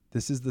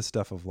This is the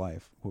stuff of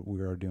life, what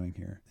we are doing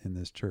here in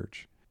this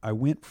church. I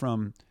went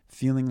from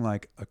feeling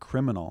like a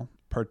criminal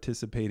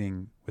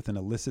participating with an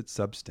illicit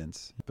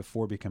substance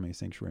before becoming a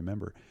sanctuary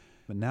member.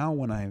 But now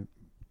when I'm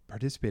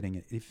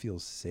participating, it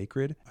feels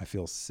sacred. I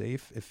feel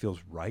safe. It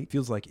feels right. It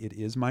feels like it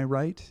is my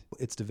right.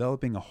 It's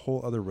developing a whole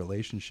other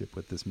relationship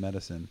with this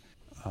medicine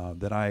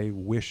that I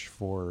wish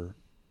for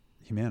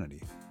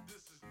humanity.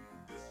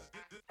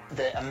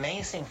 The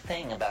amazing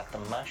thing about the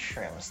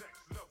mushrooms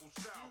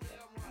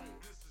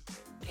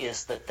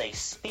is that they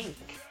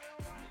speak.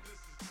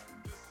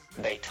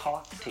 They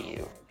talk to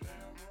you.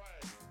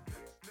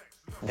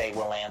 They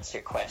will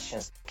answer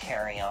questions,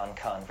 carry on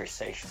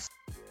conversations.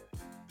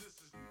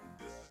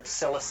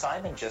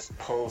 Psilocybin just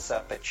pulls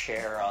up a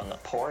chair on the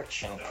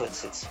porch and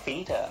puts its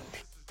feet up.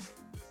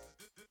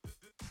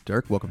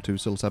 Derek, welcome to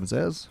Psilocybin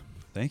Says.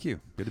 Thank you.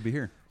 Good to be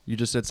here. You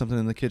just said something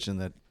in the kitchen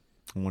that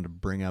I wanted to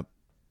bring up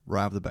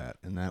right off the bat,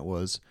 and that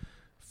was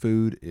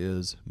food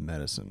is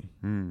medicine.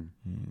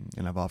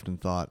 And I've often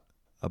thought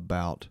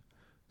about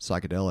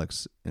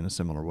psychedelics in a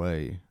similar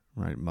way,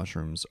 right?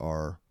 Mushrooms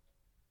are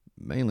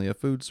mainly a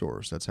food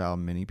source. That's how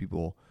many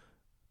people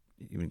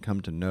even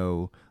come to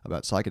know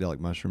about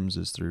psychedelic mushrooms,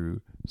 is through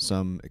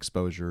some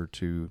exposure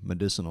to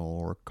medicinal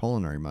or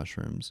culinary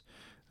mushrooms.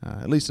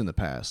 At least in the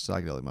past,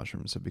 psychedelic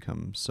mushrooms have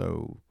become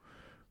so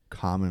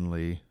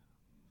commonly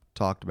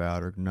talked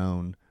about or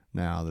known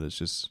now that it's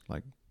just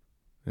like,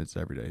 it's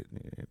everyday.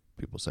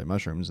 People say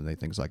mushrooms and they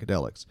think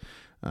psychedelics.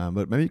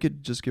 But maybe you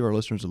could just give our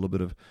listeners a little bit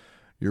of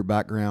your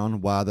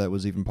background, why that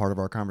was even part of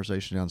our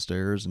conversation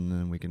downstairs, and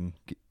then we can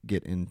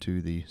get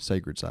into the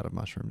sacred side of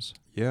mushrooms.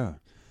 Yeah.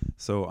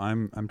 So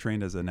I'm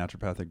trained as a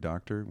naturopathic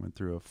doctor, went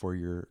through a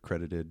 4-year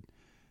accredited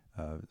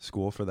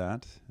school for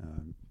that,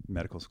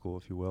 medical school,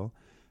 if you will,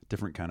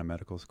 different kind of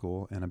medical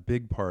school. And a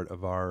big part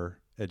of our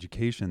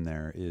education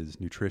there is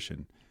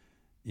nutrition.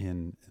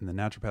 In the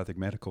naturopathic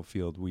medical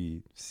field,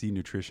 we see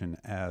nutrition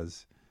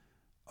as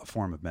a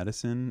form of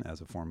medicine,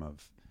 as a form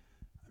of,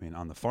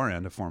 on the far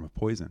end, a form of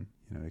poison.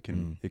 It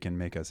can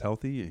make us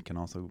healthy. It can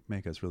also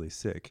make us really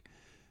sick.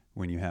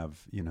 When you have,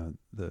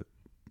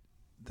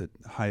 the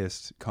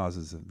highest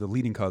causes, the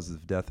leading causes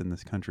of death in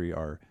this country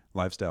are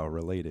lifestyle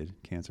related,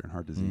 cancer and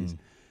heart disease.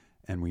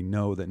 And we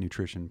know that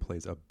nutrition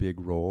plays a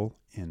big role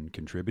in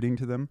contributing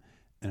to them,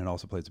 and it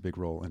also plays a big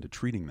role into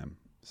treating them.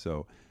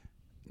 So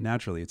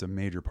naturally, it's a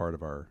major part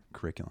of our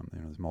curriculum.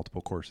 There's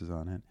multiple courses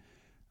on it,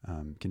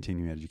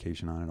 continuing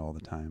education on it all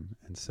the time.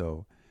 And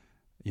so,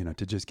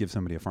 to just give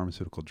somebody a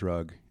pharmaceutical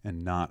drug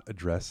and not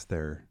address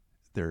their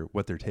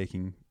what they're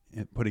taking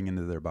and putting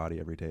into their body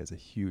every day is a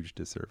huge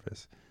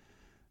disservice.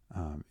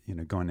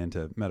 Going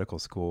into medical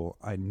school,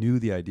 I knew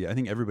the idea. I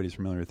think everybody's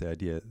familiar with the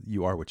idea,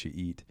 you are what you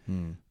eat.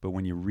 But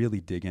when you really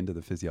dig into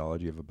the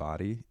physiology of a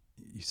body,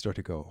 you start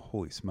to go,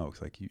 holy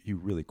smokes, like you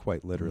really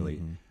quite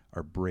literally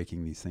are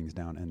breaking these things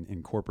down and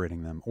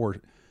incorporating them. Or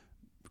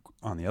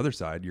on the other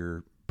side,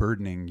 you're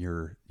burdening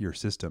your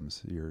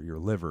systems, your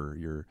liver,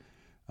 your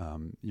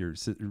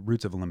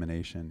routes of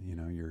elimination,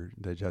 your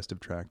digestive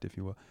tract, if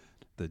you will.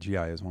 The GI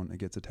is one that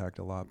gets attacked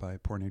a lot by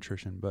poor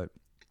nutrition, but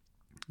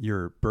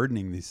you're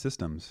burdening these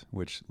systems,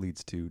 which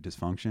leads to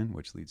dysfunction,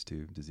 which leads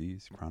to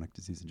disease, chronic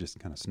disease, and just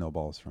kind of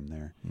snowballs from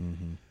there.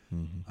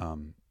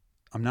 I'm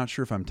not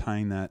sure if I'm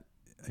tying that.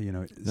 Do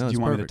you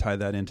want me to tie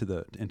that into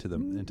the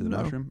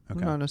mushroom?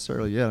 Okay. Not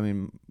necessarily. Yeah,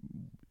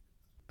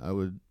 I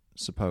would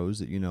suppose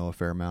that you know a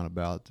fair amount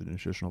about the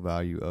nutritional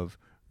value of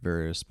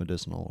various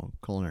medicinal and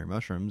culinary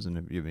mushrooms, and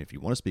if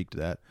you want to speak to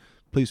that,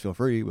 please feel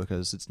free,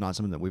 because it's not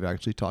something that we've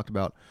actually talked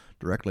about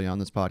directly on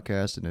this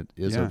podcast, and it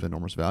is of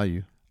enormous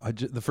value.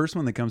 The first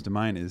one that comes to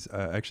mind is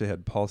I actually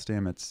had Paul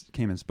Stamets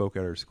came and spoke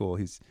at our school.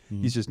 He's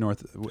just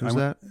north. Who's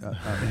that?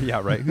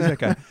 Yeah, right. Who's that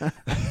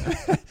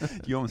guy?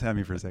 You almost had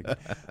me for a second.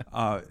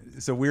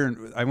 So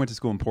I went to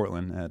school in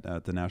Portland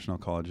at the National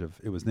College of.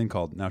 It was then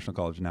called National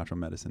College of Natural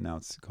Medicine. Now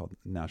it's called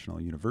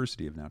National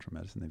University of Natural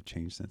Medicine. They've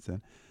changed since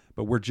then.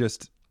 But we're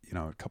just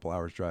a couple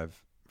hours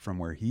drive from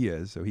where he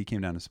is. So he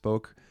came down and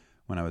spoke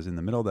when I was in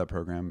the middle of that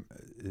program.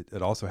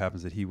 It also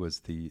happens that he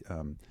was the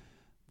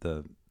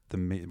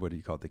what do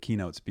you call it? The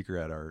keynote speaker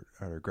at our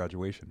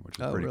graduation, which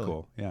was pretty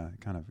cool. Yeah,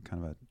 kind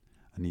of a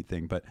neat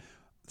thing. But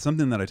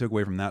something that I took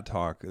away from that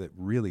talk that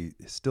really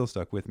still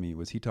stuck with me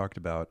was he talked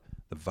about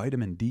the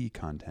vitamin D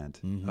content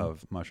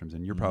of mushrooms.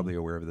 And you're probably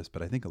aware of this,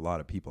 but I think a lot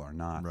of people are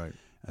not. Right.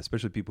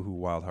 Especially people who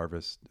wild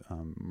harvest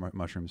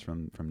mushrooms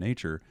from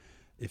nature.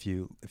 If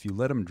you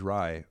let them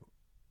dry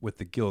with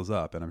the gills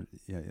up, and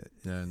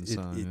in the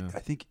sun, I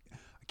think.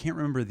 I can't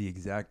remember the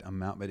exact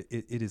amount, but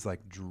it is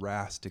like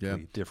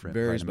drastically different.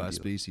 Varies by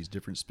species.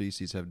 Different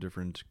species have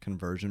different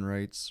conversion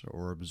rates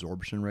or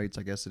absorption rates,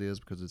 I guess it is,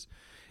 because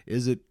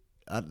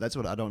that's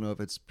what I don't know if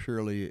it's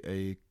purely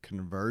a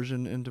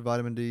conversion into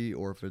vitamin D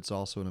or if it's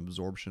also an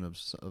absorption of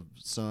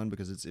sun,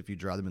 because it's if you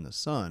dry them in the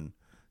sun,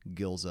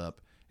 gills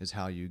up is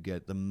how you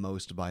get the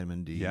most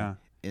vitamin D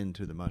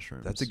into the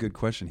mushrooms. That's a good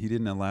question. He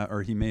didn't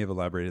or he may have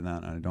elaborated on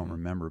that, and I don't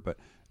remember, but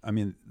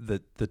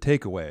the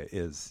takeaway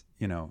is,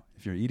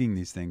 if you're eating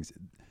these things,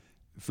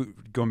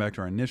 food, going back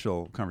to our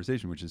initial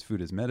conversation, which is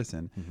food is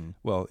medicine.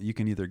 Well, you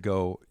can either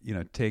go,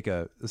 take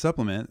a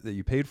supplement that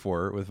you paid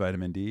for with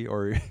vitamin D,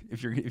 or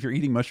if you're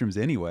eating mushrooms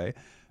anyway,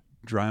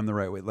 dry them the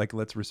right way. Like,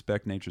 let's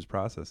respect nature's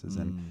processes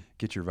and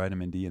get your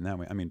vitamin D in that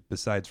way. I mean,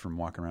 besides from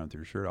walking around with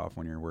your shirt off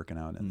when you're working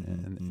out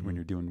and when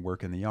you're doing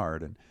work in the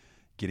yard and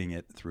getting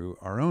it through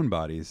our own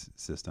body's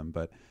system.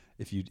 But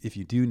if you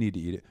do need to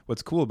eat it,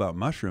 what's cool about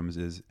mushrooms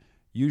is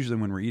usually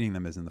when we're eating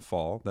them is in the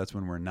fall. That's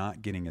when we're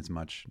not getting as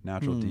much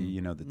natural D,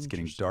 that's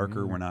getting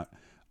darker.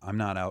 I'm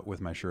not out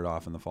with my shirt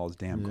off in the fall. It's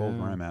damn cold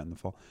where I'm at in the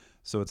fall.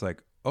 So it's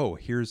like, oh,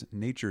 here's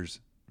nature's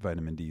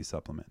vitamin D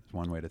supplement. It's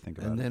one way to think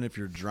about it. And then if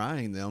you're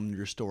drying them,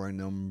 you're storing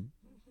them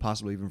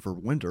possibly even for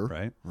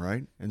winter.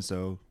 Right. And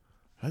so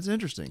that's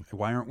interesting.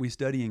 Why aren't we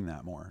studying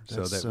that more?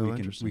 That's so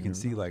that we can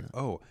see like,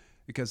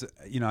 because,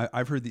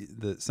 I've heard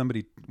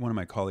one of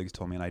my colleagues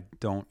told me, and I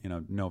don't,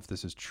 know if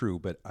this is true,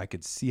 but I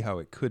could see how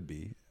it could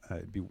be.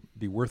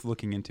 Be worth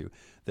looking into,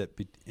 that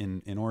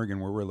in Oregon,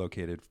 where we're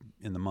located,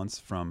 in the months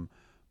from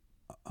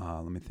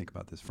let me think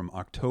about this, from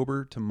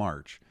October to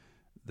March,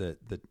 that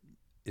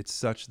it's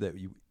such that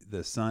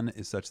the sun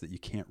is such that you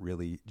can't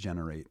really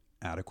generate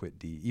adequate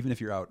D, even if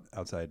you're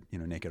outside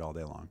naked all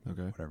day long.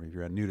 Whatever, if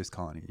you're at a nudist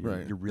colony,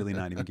 you're really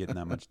not even getting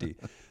that much D.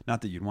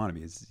 Not that you'd want to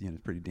be. It's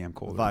pretty damn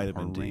cold.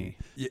 Vitamin D.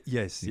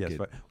 Yes.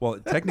 Well,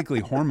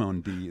 technically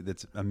hormone D,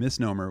 that's a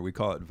misnomer. We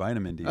call it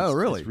vitamin D. Oh,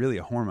 really? It's really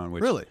a hormone,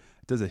 which really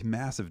does a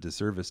massive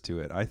disservice to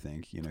it, I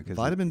think. Because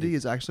vitamin D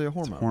is actually a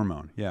hormone. It's a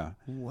hormone, yeah.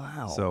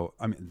 Wow. So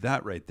I mean,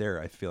 that right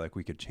there, I feel like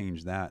we could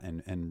change that,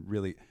 and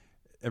really,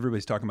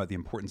 everybody's talking about the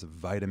importance of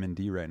vitamin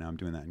D right now. I'm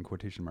doing that in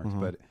quotation marks,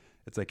 but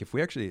it's like, if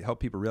we actually help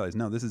people realize,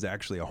 no, this is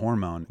actually a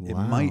hormone, it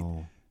might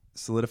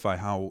solidify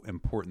how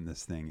important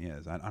this thing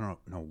is. I don't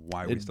know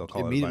why we still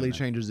call it immediately vitamin.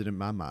 Changes it in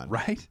my mind.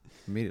 Right?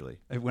 Immediately.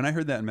 When I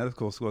heard that in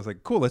medical school, I was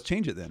like, cool, let's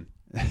change it then.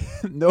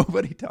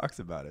 Nobody talks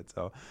about it.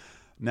 So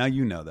now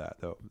you know that,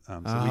 though. So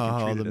we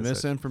can treat it as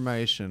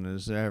misinformation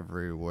is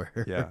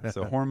everywhere. Yeah.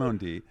 So hormone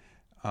D.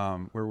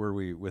 Where were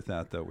we with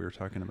that, though? We were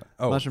talking about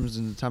mushrooms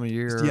in the time of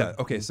year. Yeah.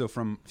 Okay. So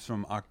from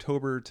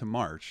October to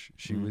March,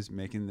 she was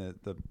making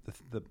the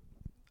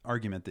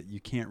argument that you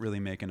can't really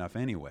make enough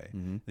anyway,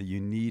 that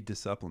you need to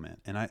supplement.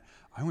 And I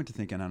went to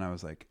thinking, and I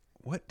was like,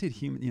 what did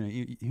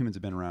humans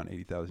have been around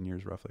 80,000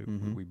 years roughly,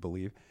 we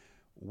believe.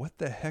 What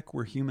the heck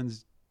were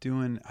humans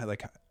doing?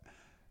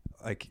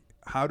 Like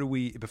how do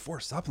we, before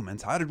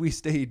supplements, how did we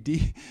stay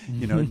D,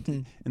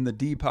 in the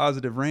D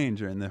positive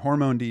range, or in the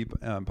hormone D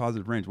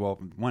positive range? Well,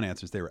 one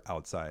answer is they were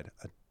outside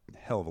a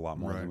hell of a lot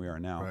more than we are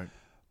now. Right.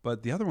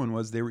 But the other one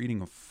was they were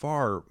eating a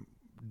far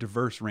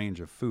diverse range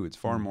of foods,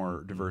 far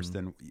more diverse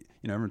than,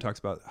 everyone talks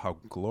about how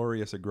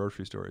glorious a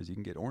grocery store is. You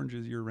can get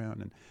oranges year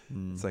round.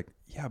 And it's like,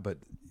 yeah, but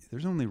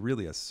there's only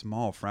really a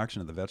small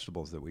fraction of the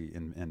vegetables that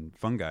and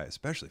fungi,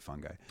 especially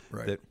fungi,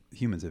 that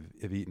humans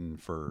have eaten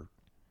for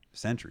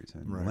centuries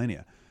and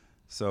millennia.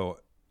 So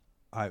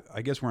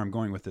I guess where I'm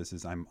going with this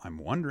is I'm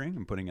wondering,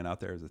 I'm putting it out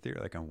there as a theory,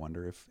 like I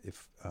wonder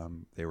if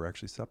they were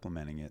actually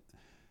supplementing it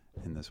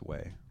in this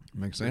way.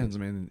 Makes sense. I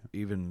mean,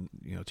 even,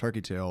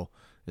 turkey tail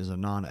is a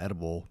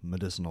non-edible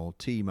medicinal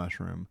tea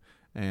mushroom.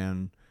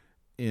 And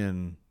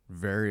in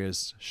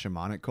various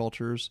shamanic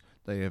cultures,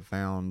 they have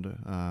found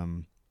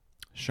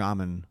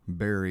shaman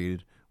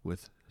buried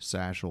with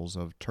sachels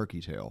of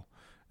turkey tail.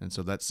 And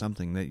so that's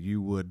something that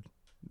you would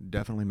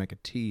definitely make a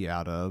tea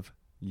out of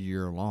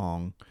year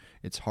long.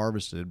 It's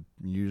harvested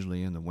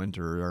usually in the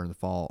winter or in the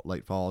fall,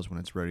 late falls when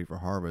it's ready for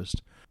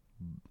harvest.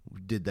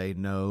 Did they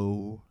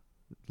know,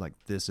 like,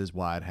 this is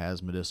why it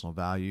has medicinal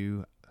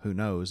value? Who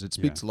knows? It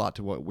speaks a lot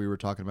to what we were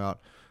talking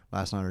about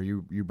last night, or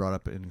you brought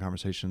up in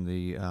conversation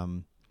the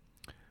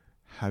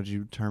how did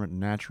you term it,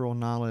 natural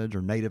knowledge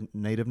or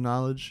native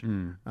knowledge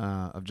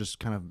of just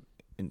kind of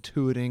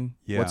intuiting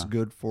what's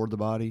good for the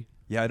body.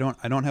 Yeah, I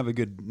don't have a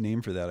good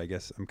name for that. I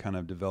guess I'm kind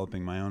of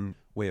developing my own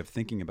way of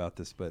thinking about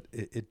this, but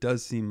it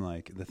does seem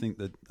like the thing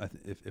that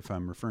if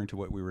I'm referring to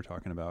what we were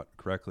talking about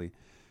correctly,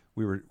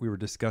 we were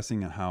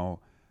discussing how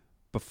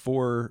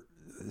before,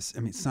 I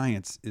mean,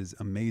 science is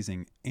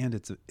amazing, and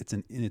it's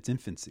in its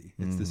infancy.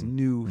 It's this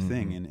new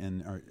thing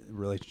in our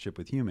relationship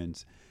with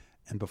humans,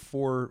 and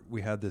before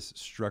we had this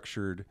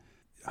structured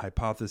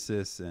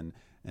hypothesis and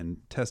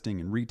testing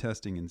and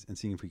retesting and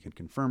seeing if we could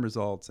confirm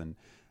results and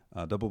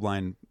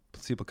double-blind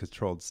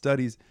placebo-controlled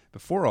studies.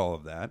 Before all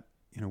of that,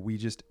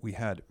 we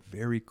had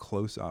very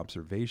close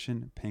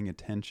observation, paying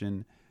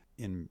attention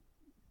in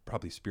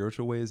probably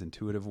spiritual ways,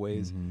 intuitive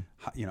ways.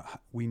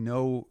 We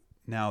know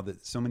now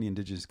that so many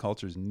indigenous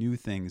cultures knew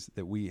things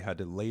that we had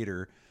to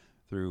later,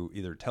 through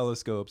either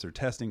telescopes or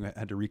testing,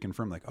 had to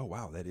reconfirm. Like, oh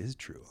wow, that is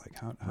true. Like,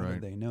 how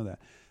did they know that?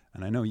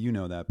 And I know you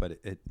know that, but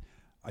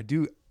I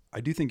do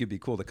think it'd be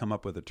cool to come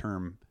up with a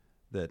term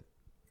that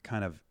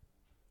kind of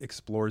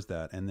explores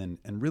that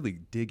and really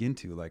dig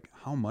into, like,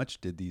 how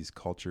much did these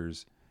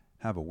cultures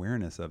have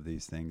awareness of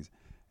these things?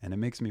 And it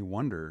makes me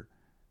wonder,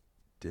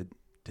 did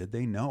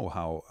they know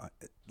how,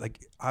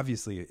 like,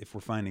 obviously if we're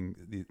finding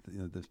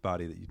this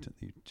body that you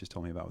just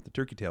told me about with the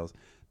turkey tails,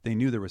 they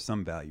knew there was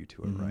some value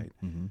to it, right?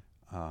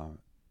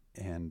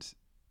 and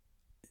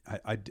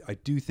I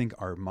do think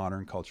our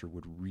modern culture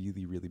would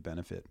really, really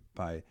benefit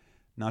by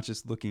not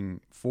just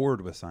looking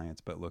forward with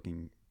science, but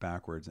looking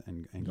backwards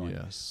and going,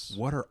 Yes.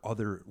 what are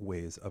other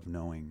ways of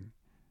knowing?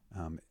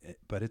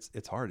 But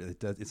it's hard.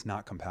 It's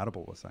not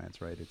compatible with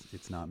science, right?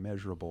 It's not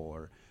measurable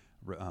or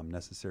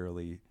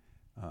necessarily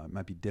it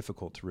might be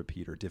difficult to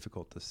repeat or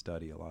difficult to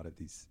study a lot of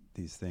these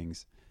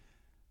things.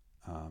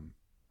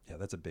 Yeah,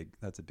 that's a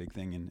big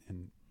thing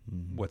in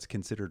what's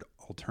considered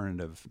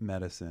alternative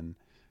medicine.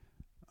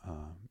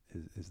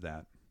 Is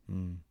that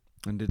And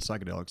did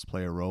psychedelics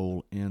play a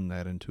role in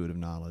that intuitive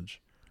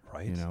knowledge?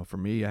 right? You know, for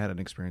me, I had an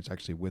experience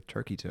actually with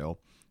turkey tail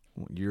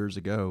years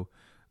ago.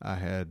 I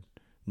had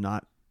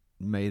not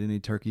made any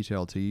turkey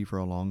tail tea for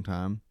a long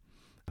time.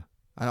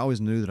 I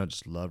always knew that I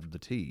just loved the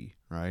tea,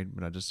 right?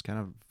 But I just kind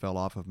of fell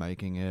off of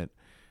making it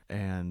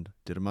and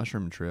did a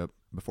mushroom trip.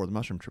 Before the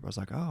mushroom trip, I was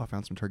like, oh, I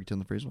found some turkey tail in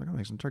the freezer. I'm like, I'll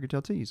make some turkey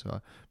tail tea. So I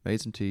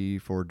made some tea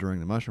for during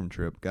the mushroom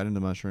trip, got into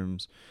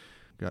mushrooms,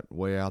 got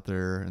way out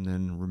there, and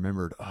then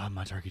remembered, oh,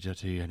 my turkey tail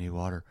tea, I need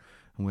water.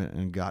 I went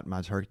and got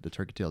the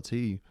turkey tail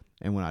tea.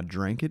 And when I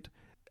drank it,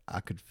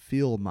 I could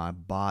feel my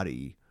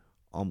body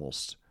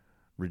almost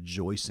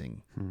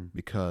rejoicing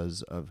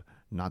because of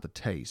not the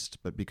taste,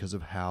 but because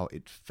of how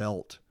it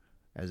felt,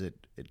 as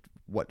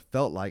what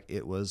felt like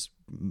it was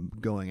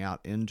going out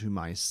into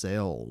my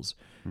cells.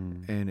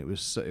 And it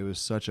was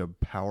such a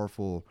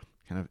powerful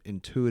kind of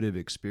intuitive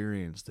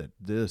experience that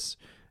this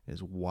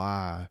is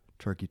why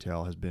turkey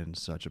tail has been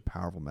such a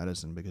powerful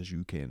medicine, because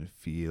you can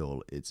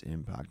feel its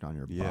impact on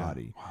your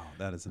body. Wow,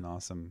 that is an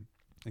awesome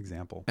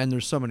example. And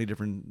there's so many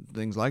different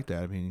things like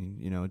that. I mean,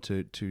 you know,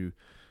 to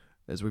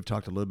as we've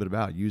talked a little bit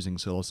about, using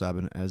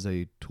psilocybin as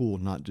a tool,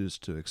 not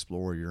just to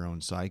explore your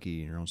own psyche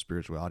and your own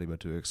spirituality,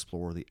 but to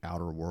explore the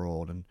outer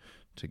world and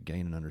to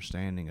gain an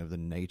understanding of the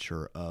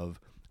nature of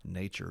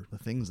nature. The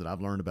things that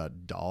I've learned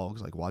about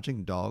dogs, like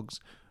watching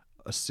dogs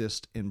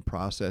assist in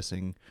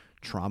processing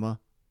trauma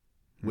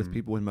with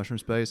people in mushroom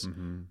space.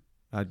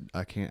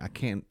 I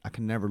can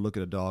never look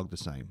at a dog the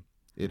same.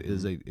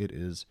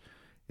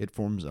 It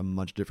forms a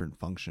much different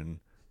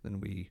function than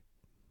we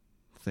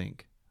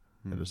think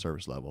at a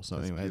surface level. So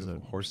That's anyway,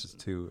 beautiful. Horses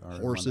too. Are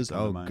horses. one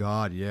that come to Oh mind.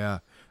 God, yeah.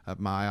 At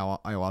my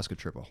ayahuasca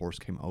trip, a horse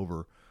came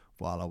over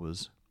while I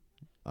was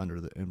under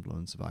the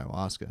influence of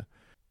ayahuasca.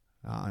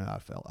 I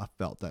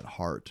felt that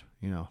heart.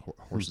 You know,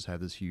 horses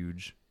have this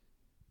huge,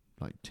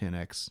 like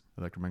 10x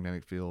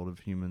electromagnetic field of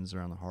humans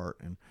around the heart,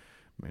 and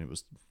I mean, it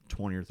was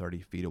 20 or 30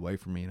 feet away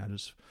from me, and I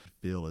just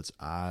feel its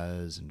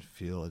eyes and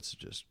feel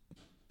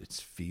its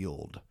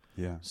field.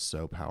 Yeah.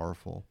 So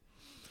powerful.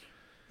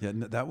 Yeah,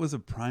 that was a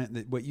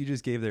prime. What you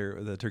just gave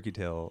there, the turkey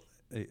tail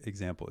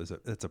example,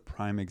 it's a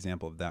prime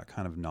example of that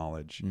kind of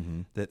knowledge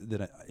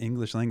that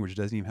English language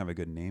doesn't even have a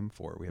good name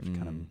for. We have to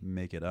kind of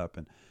make it up,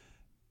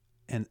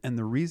 and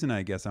the reason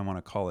I guess I want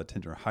to call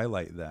attention or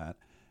highlight that,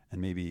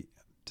 and maybe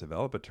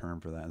develop a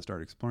term for that and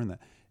start exploring that,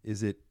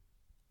 is it.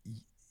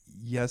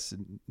 Yes,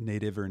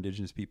 native or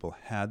indigenous people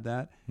had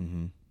that.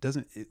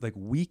 Like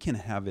we can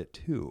have it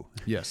too.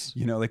 Yes.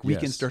 You know, like we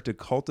can Yes. start to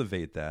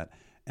cultivate that.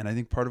 And I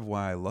think part of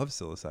why I love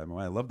psilocybin,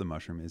 why I love the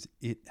mushroom, is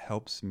it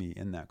helps me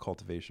in that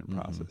cultivation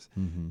process.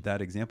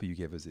 That example you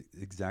gave is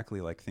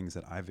exactly like things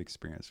that I've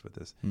experienced with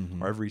this.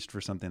 Or I've reached for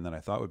something that I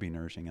thought would be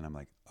nourishing, and I'm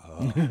like,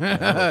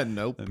 oh,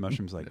 Nope. The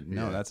mushroom's like,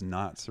 no, Yeah. that's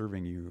not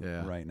serving you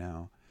Yeah. right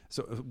now.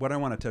 So what I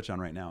want to touch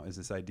on right now is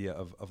this idea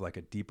of like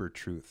a deeper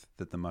truth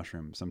that the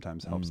mushroom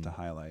sometimes helps to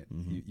highlight.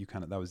 You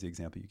kind of, that was the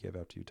example you gave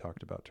after you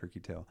talked about turkey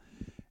tail.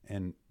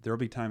 And there'll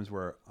be times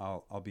where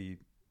I'll be,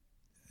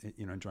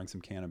 you know, enjoying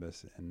some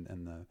cannabis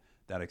and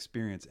that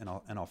experience, and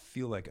I'll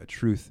feel like a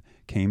truth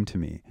came to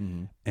me,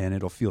 and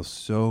it'll feel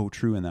so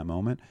true in that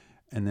moment.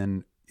 And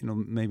then, you know,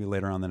 maybe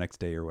later on the next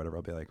day or whatever,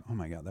 I'll be like, oh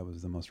my God, that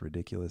was the most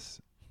ridiculous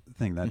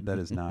thing. That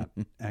is not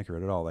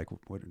accurate at all. Like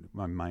what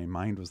my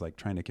mind was like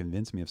trying to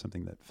convince me of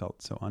something that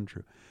felt so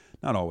untrue.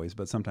 Not always,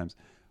 but sometimes.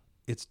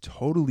 It's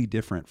totally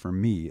different for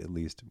me, at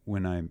least,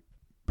 when I'm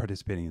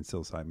participating in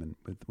psilocybin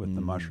with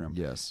the mushroom.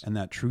 Yes. And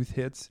that truth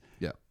hits.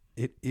 Yeah.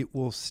 It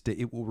will stay.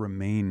 It will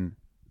remain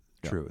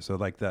true. So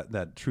like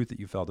that truth that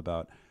you felt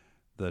about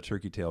the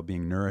turkey tail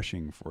being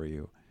nourishing for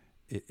you,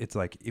 it's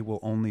like it will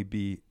only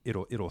be.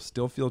 It'll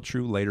still feel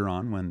true later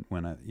on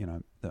when you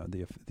know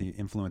the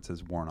influence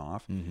has worn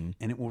off, and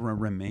it will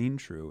remain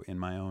true in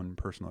my own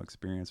personal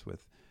experience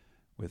with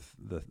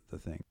the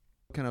thing.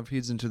 Kind of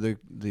feeds into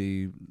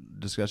the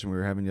discussion we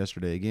were having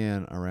yesterday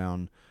again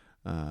around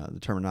the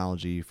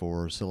terminology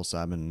for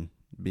psilocybin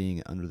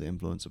being under the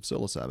influence of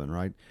psilocybin,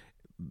 right?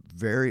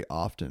 Very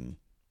often,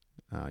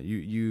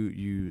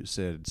 you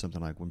said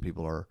something like when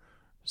people are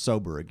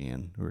sober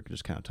again, we're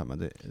just kind of talking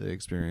about the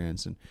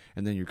experience, and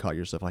then you caught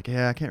yourself like,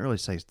 yeah, I can't really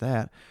say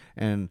that.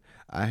 And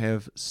I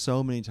have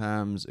so many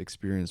times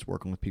experienced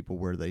working with people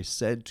where they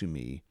said to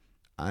me,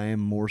 I am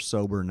more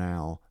sober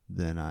now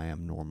than I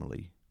am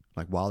normally.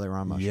 Like while they were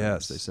on mushrooms,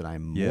 Yes. they said,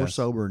 I'm more Yes.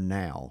 sober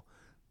now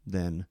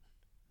than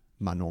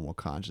my normal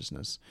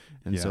consciousness.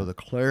 And Yeah. so the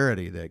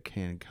clarity that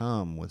can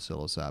come with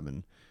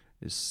psilocybin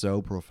is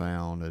so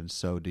profound and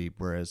so deep,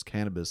 whereas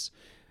cannabis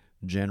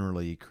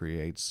generally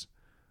creates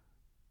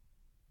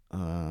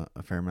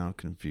a fair amount of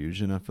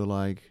confusion. I feel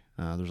like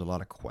there's a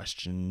lot of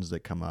questions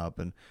that come up,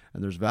 and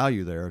there's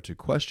value there to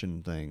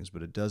question things,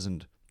 but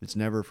it's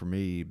never for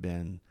me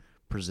been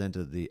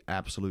presented the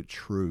absolute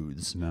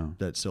truths No.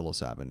 that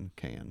psilocybin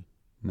can.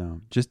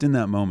 No, just in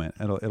that moment,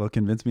 it'll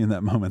convince me in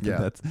that moment Yeah.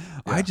 that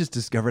I just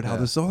discovered how Yeah.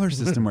 the solar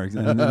system works,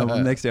 and then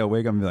the next day I'll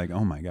wake up and be like,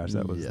 oh my gosh,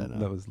 that was no.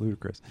 that was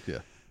ludicrous. Yeah.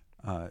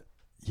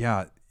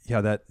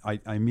 That I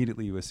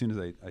immediately, as soon as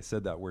I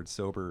said that word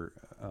sober,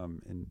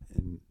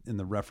 in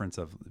the reference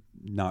of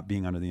not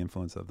being under the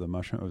influence of the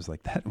mushroom, I was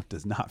like, that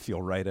does not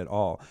feel right at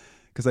all,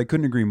 because I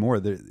couldn't agree more.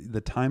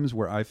 The times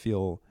where I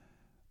feel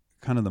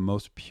kind of the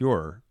most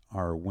pure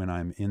are when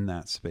I'm in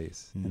that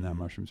space, in that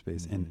mushroom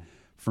space. And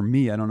for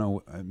me, I don't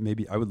know,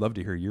 maybe I would love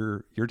to hear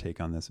your take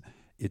on this.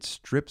 It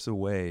strips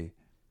away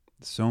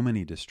so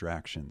many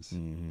distractions,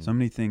 so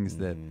many things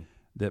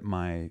that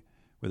my,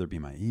 whether it be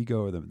my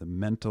ego or the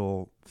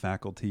mental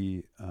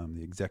faculty,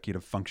 the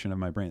executive function of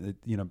my brain,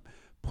 that,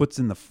 puts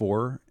in the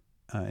fore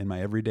in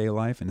my everyday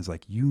life, and is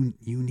like, you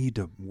need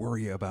to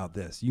worry about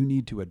this, you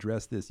need to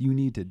address this, you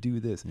need to do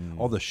this,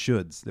 all the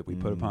shoulds that we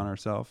put upon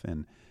ourselves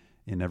and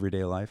in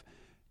everyday life.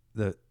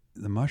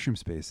 The mushroom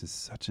space is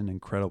such an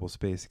incredible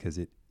space because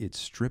it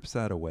strips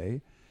that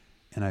away,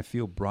 and I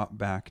feel brought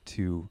back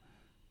to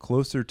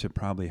closer to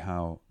probably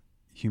how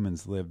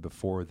humans lived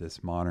before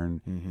this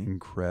modern,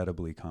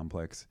 incredibly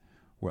complex,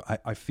 where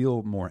I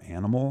feel more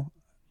animal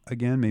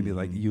again. Maybe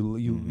like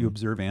you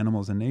observe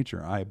animals in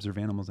nature. I observe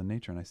animals in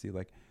nature, and I see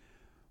like,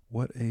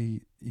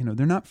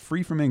 they're not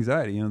free from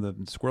anxiety. The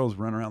squirrels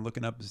run around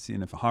looking up,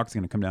 seeing if a hawk's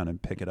going to come down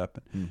and pick it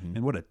up,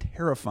 and what a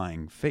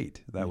terrifying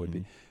fate that would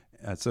be.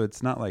 So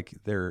it's not like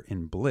they're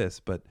in bliss,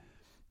 but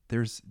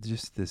there's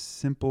just this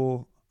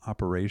simple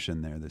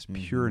operation there, this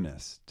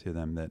pureness to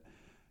them that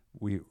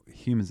we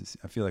humans,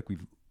 I feel like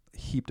we've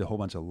heaped a whole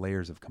bunch of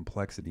layers of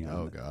complexity on.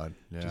 Oh God,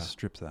 yeah. Just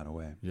strips that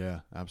away. Yeah,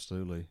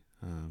 absolutely.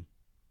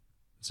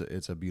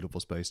 It's a beautiful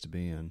space to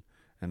be in,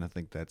 and I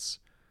think that's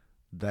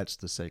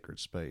the sacred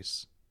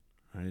space.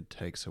 Right? It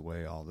takes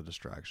away all the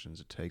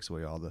distractions. It takes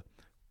away all the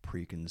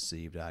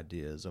preconceived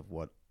ideas of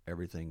what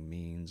everything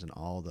means, and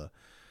all the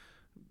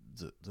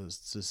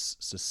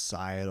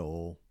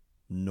societal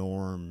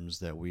norms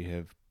that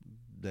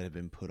have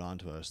been put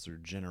onto us through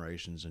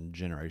generations and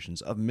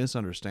generations of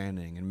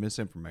misunderstanding and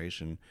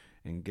misinformation,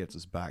 and gets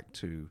us back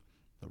to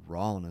the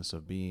rawness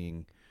of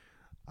being.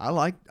 I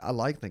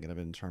like thinking of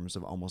it in terms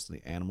of almost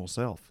the animal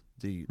self,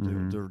 the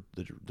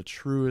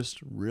truest,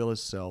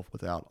 realest self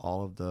without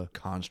all of the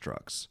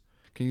constructs.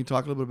 Can you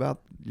talk a little bit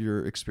about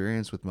your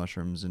experience with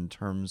mushrooms in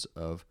terms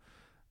of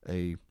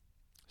a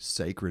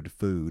sacred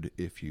food,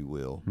 if you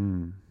will?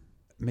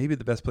 Maybe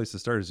the best place to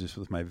start is just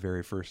with my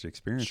very first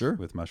experience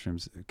with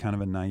mushrooms. Kind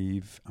of a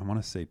naive, I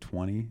want to say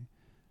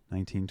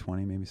 19,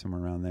 20, maybe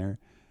somewhere around there.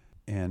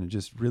 And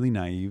just really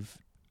naive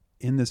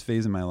in this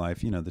phase of my life.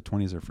 The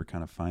 20s are for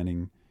kind of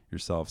finding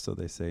yourself, so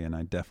they say, and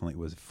I definitely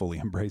was fully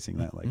embracing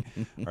that. Like,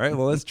 all right,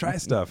 well, let's try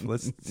stuff.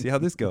 Let's see how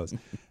this goes.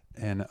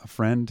 And a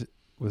friend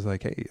was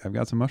like, hey, I've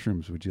got some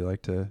mushrooms. Would you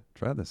like to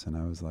try this? And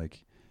I was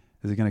like,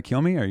 is it going to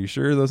kill me? Are you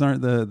sure those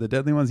aren't the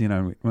deadly ones?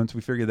 Once we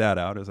figured that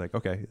out, I was like,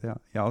 okay, yeah,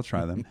 I'll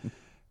try them.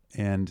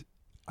 And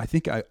I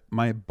think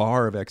my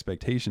bar of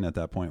expectation at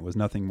that point was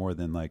nothing more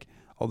than like,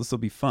 oh, this will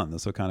be fun.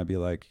 This will kind of be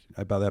like,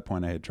 by that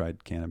point I had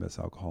tried cannabis,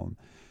 alcohol, and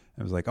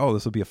I was like, oh,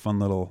 this will be a fun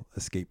little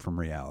escape from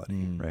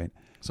reality, right?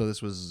 So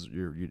this was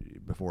your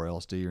before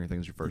LSD or anything?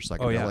 Was your first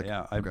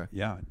psychedelic? Oh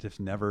yeah, just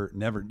never,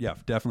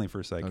 definitely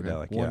first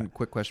psychedelic. Okay. One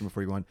quick question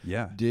before you go on.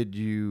 Yeah. Did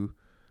you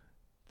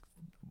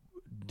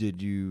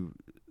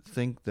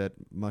think that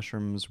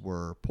mushrooms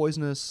were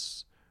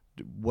poisonous?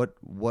 What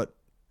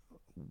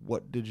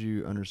did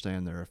you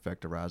understand their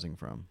effect arising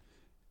from?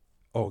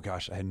 Oh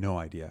gosh, I had no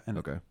idea. And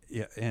okay.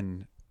 Yeah,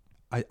 and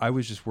I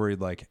was just worried,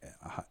 like,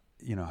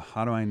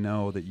 how do I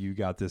know that you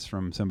got this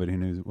from somebody who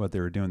knew what they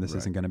were doing? This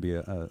isn't going to be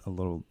a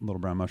little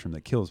brown mushroom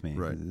that kills me.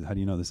 Right. How do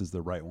you know this is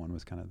the right one?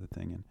 Was kind of the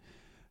thing. And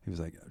he was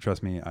like,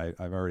 trust me,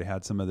 I've already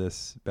had some of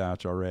this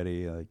batch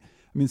already. Like,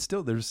 I mean,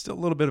 there's still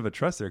a little bit of a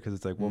trust there, because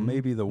it's like, well,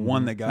 maybe the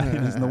one that got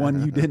in is the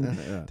one you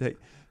didn't take.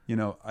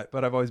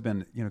 But I've always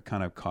been,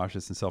 kind of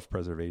cautious and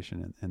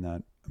self-preservation in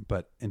that.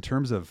 But in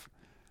terms of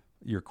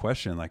your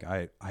question, like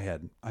I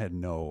had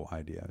no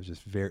idea. I was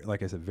just very,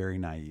 like I said, very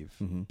naive.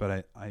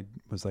 But I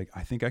was like,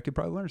 I think I could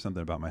probably learn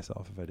something about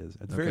myself if I did.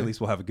 At the very least,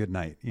 we'll have a good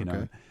night,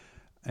 know.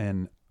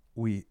 And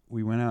we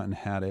went out and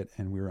had it,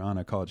 and we were on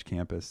a college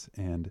campus,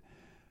 and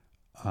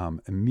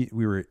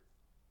immediately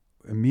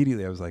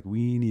I was like,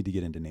 we need to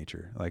get into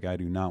nature. Like, I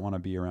do not want to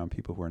be around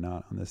people who are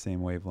not on the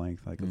same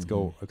wavelength. Like, let's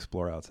go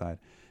explore outside.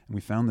 And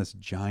we found this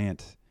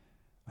giant,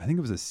 I think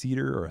it was a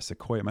cedar or a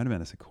sequoia. It might have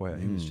been a sequoia.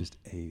 It was just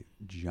a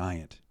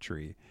giant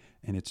tree,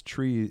 and its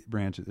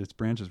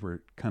branches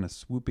were kind of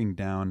swooping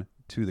down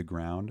to the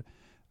ground,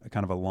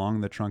 kind of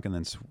along the trunk, and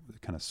then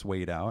kind of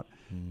swayed out.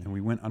 And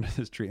we went under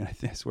this tree, and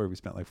I swear we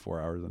spent like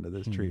 4 hours under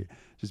this tree,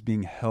 just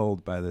being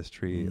held by this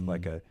tree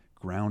like a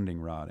grounding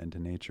rod into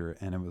nature.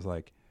 And it was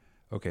like,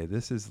 okay,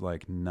 this is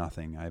like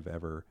nothing I've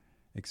ever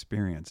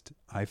experienced,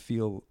 I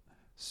feel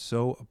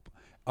so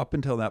up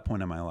until that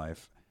point in my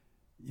life,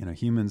 you know,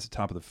 humans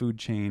top of the food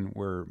chain,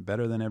 we're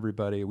better than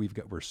everybody.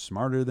 We're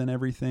smarter than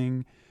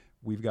everything.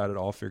 We've got it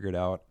all figured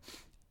out,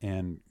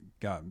 and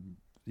got,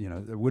 you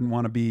know, it wouldn't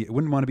want to be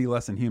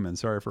less than human.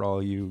 Sorry for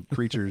all you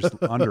creatures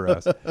under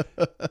us.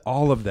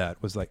 All of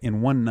that was like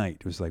in one night.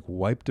 It was like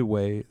wiped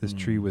away. This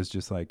tree was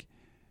just like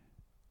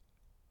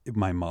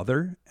my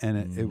mother,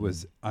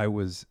 and I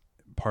was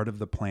part of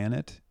the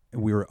planet.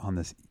 And we were on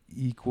this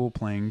equal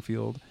playing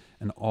field,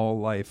 and all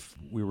life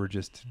we were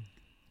just,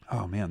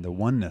 oh man, the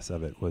oneness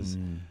of it was.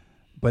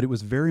 But it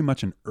was very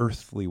much an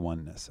earthly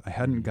oneness. I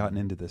hadn't gotten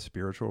into the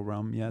spiritual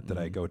realm yet that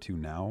I go to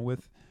now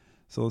with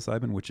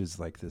psilocybin, which is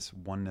like this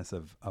oneness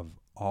of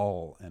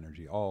all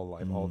energy, all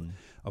life, all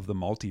of the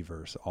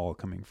multiverse, all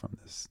coming from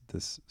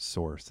this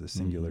source, this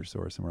singular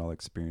source, and we're all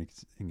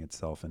experiencing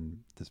itself in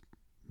this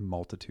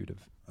multitude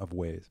of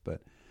ways.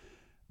 But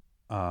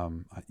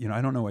you know,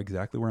 I don't know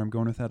exactly where I'm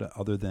going with that,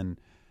 other than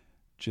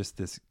just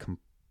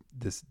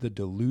the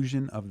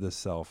delusion of the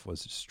self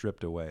was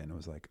stripped away, and it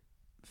was like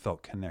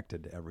felt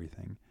connected to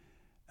everything.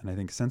 And I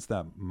think since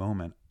that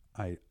moment,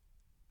 I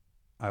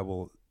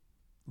will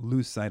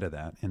lose sight of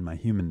that in my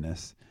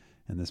humanness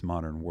in this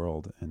modern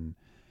world. And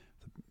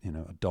you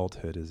know,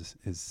 adulthood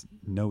is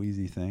no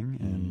easy thing,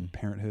 and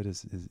parenthood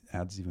is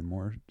adds even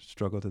more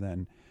struggle to that,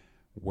 and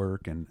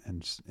work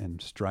and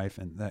strife,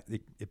 and that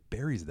it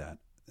buries that,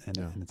 and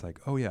it's like,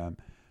 oh yeah,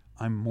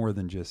 I'm more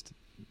than just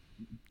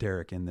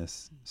Derek in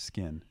this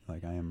skin.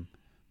 Like, I am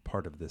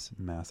part of this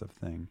massive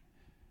thing.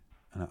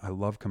 And I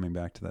love coming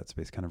back to that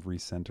space, kind of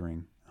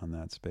recentering on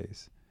that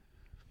space.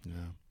 Yeah.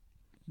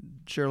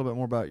 Share a little bit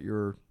more about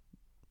your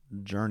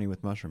journey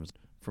with mushrooms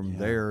from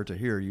there to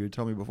here. You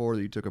told me before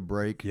that you took a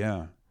break.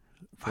 Yeah.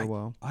 For a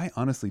while. I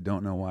honestly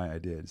don't know why I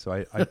did.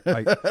 So I'm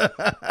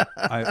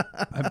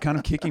kind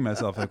of kicking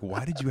myself. Like,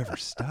 why did you ever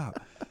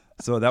stop?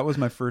 So that was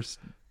my first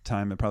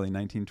time at probably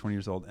 19, 20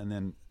 years old. And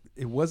then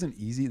it wasn't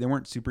easy. They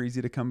weren't super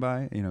easy to come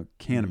by. You know,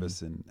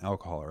 cannabis and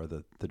alcohol are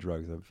the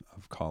drugs of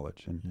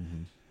college.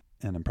 And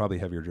I'm probably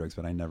heavier drugs,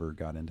 but I never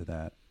got into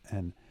that.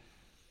 And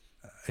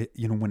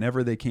you know,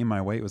 whenever they came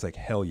my way, it was like,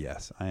 hell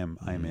yes, I am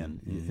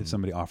in. If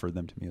somebody offered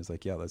them to me, I was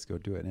like, yeah, let's go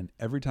do it. And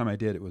every time I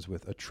did, it was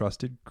with a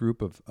trusted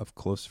group of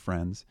close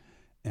friends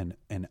and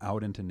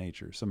out into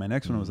nature. So my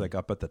next one was like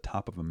up at the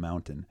top of a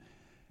mountain.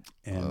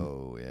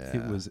 And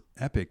it was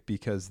epic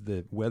because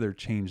the weather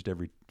changed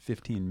every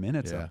 15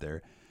 minutes up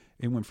there.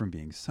 It went from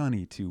being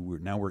sunny to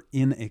now we're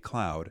in a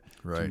cloud,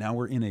 to now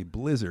we're in a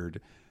blizzard.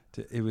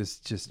 It was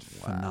just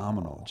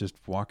phenomenal, just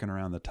walking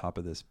around the top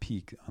of this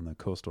peak on the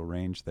coastal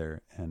range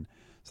there. And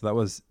so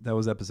that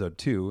was episode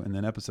 2. And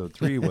then episode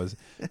 3 was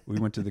we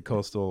went to the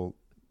coastal,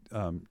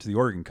 to the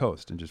Oregon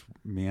coast, and just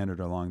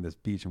meandered along this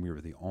beach, and we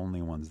were the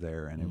only ones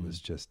there. And it was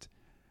just,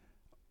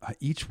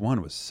 each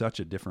one was such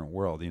a different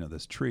world. You know,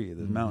 this tree,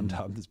 this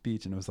mountaintop, this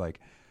beach. And it was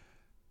like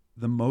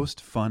the most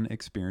fun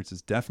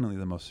experiences, definitely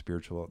the most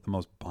spiritual, the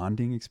most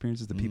bonding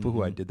experiences. The people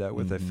who I did that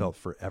with, I felt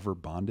forever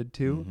bonded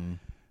to.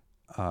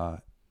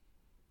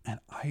 And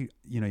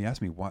you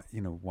asked me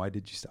why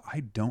did you stop? I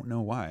don't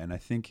know why. And I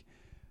think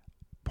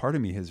part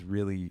of me has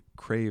really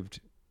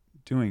craved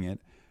doing it.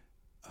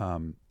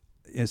 And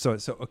so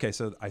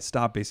I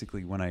stopped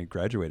basically when I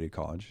graduated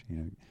college, you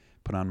know,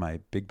 put on my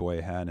big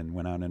boy hat and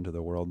went out into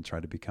the world and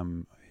tried to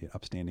become an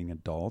upstanding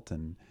adult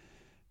and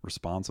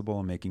responsible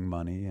and making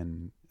money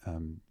and,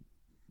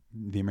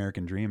 the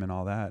American dream and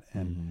all that.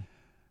 And,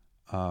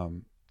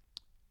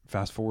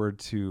 fast forward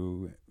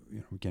to,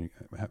 you know,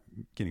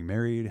 getting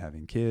married,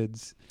 having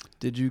kids.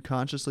 Did you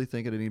consciously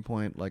think at any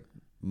point like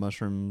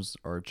mushrooms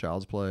are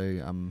child's play?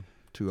 I'm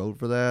too old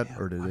for that,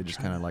 or did they just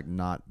kind of like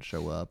not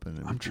show up? And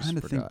I'm trying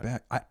to think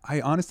back.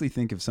 I honestly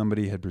think if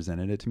somebody had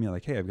presented it to me,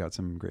 like, "Hey, I've got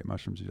some great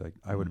mushrooms," like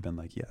I would have been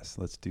like, "Yes,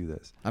 let's do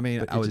this." I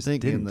mean, I would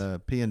think in the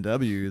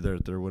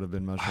PNW there would have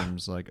been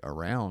mushrooms like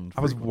around.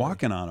 I was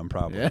walking on them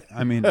probably. Yeah.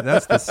 I mean,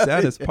 that's the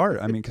saddest part.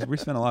 I mean, because we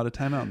spent a lot of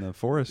time out in the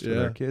forest with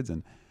our kids,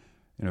 and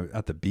you know,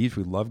 at the beach,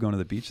 we love going to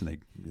the beach, and they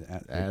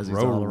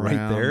grow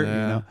right there.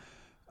 You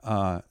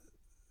know,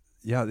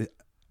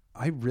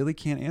 I really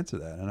can't answer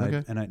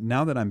that, and I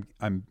now that I'm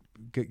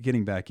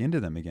getting back into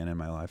them again in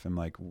my life, I'm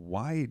like,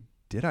 why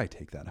did I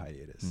take that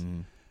hiatus?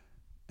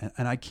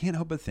 And I can't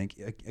help but think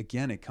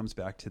again, it comes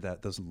back to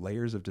those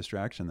layers of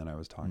distraction that I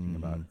was talking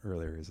about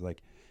earlier. Is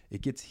like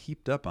it gets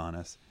heaped up on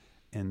us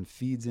and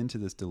feeds into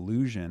this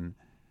delusion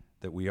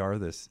that we are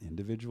this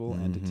individual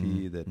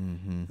entity that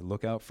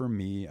look out for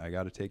me. I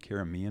got to take care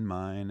of me and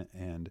mine.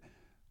 And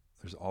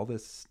there's all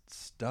this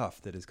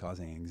stuff that is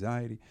causing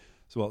anxiety.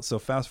 So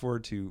fast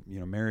forward to, you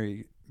know,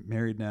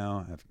 married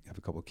now, have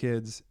a couple of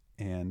kids,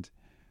 and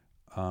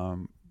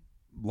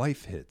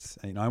life hits.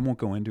 You know, I won't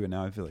go into it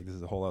now. I feel like this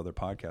is a whole other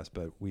podcast,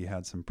 but we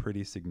had some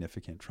pretty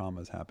significant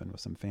traumas happen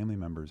with some family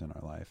members in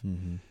our life.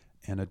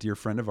 And a dear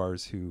friend of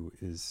ours who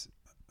is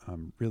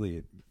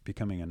really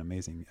becoming an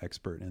amazing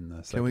expert in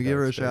the. Can we give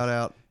her a shout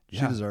out? She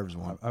deserves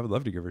one. I would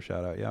love to give her a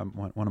shout out. Yeah,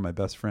 one of my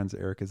best friends,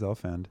 Erica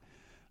Zelfand,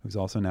 who's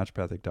also a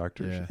naturopathic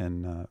doctor, Yeah.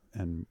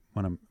 and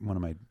one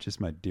of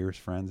my dearest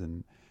friends,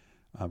 and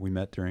we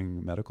met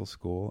during medical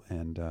school,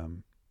 and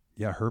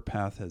her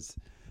path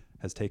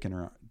has taken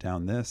her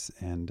down this,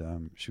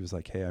 and she was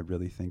like, hey, I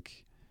really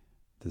think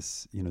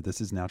this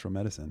is natural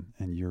medicine,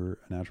 and you're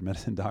a natural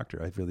medicine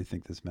doctor. I really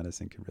think this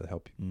medicine can really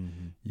help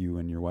you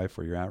and your wife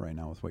where you're at right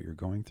now with what you're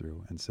going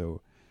through. And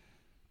so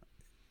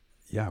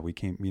we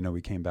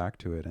came back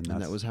to it, and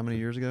that was how many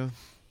years ago?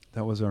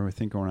 That was, I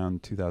think,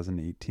 around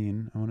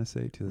 2018, I want to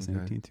say,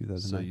 2018, Okay.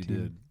 2019. So you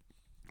did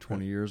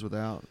 20 years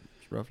without,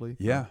 roughly?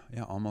 Yeah,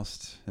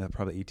 almost,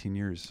 probably 18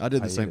 years. I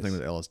did the same hiatus. thing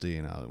with LSD,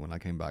 and when I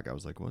came back, I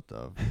was like, what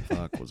the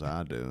fuck was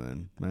I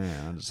doing?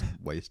 Man, I just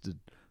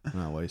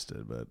not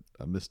wasted, but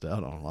I missed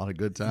out on a lot of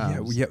good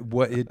times. Yeah,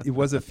 what it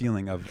was a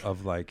feeling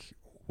of like,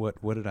 what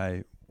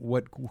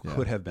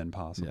could have been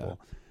possible.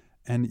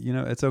 And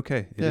it's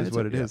okay. It is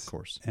what it is. Of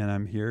course. And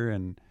I'm here,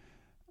 and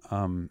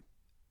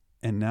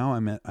now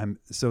I'm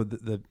so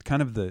the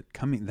kind of the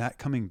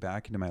coming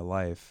back into my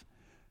life.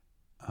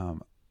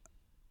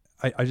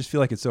 I just feel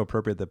like it's so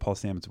appropriate that Paul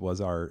Stamets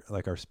was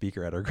our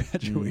speaker at our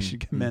graduation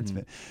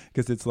commencement,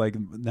 because it's like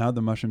now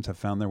the mushrooms have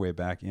found their way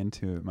back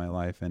into my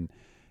life, and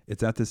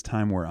it's at this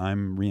time where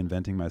I'm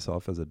reinventing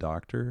myself as a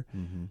doctor.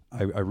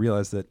 I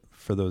realized that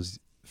for the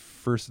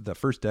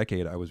first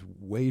decade, I was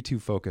way too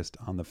focused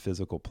on the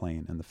physical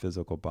plane and the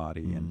physical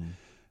body,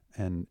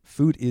 and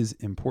food is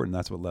important.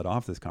 That's what led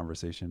off this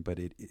conversation, but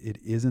it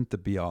isn't the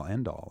be all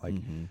end all. Like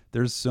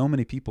there's so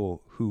many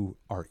people who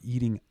are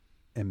eating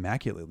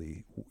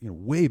immaculately,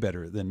 way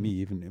better than me,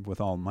 even with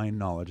all my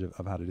knowledge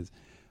of how it is,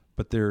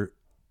 but they're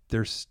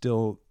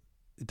still,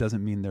 it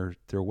doesn't mean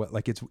they're what,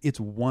 like it's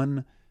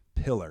one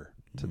pillar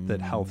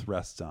that health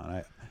rests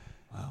on.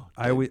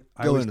 I always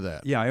into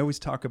that. Yeah, I always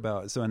talk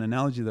about, so an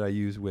analogy that I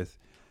use with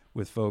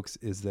folks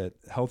is that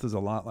health is a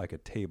lot like a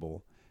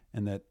table,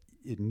 and that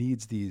it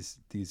needs these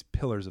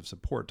pillars of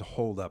support to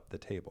hold up the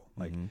table.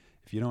 Like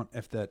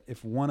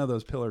if one of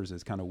those pillars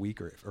is kind of weak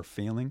or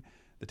failing,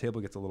 the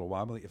table gets a little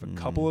wobbly. If a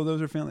couple of those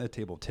are failing, the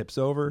table tips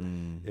over.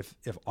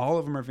 If all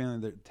of them are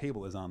failing, the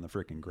table is on the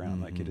freaking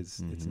ground. Like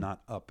it's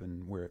not up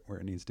and where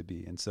it needs to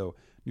be. And so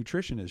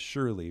nutrition is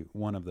surely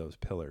one of those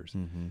pillars.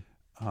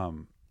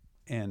 And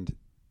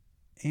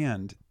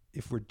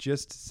if we're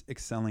just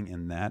excelling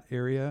in that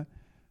area,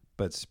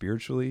 but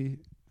spiritually,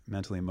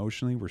 mentally,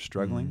 emotionally, we're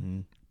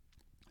struggling,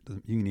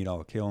 you can eat all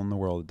the kale in the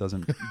world. It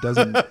doesn't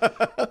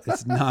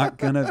it's not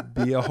going to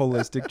be a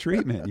holistic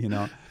treatment,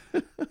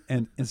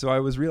 And so I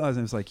was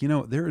realizing, it's like,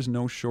 there is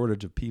no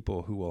shortage of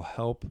people who will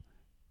help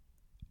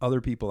other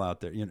people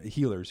out there,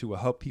 healers who will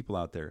help people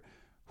out there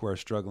who are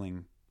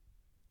struggling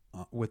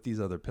with these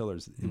other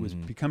pillars. It was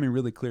becoming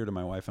really clear to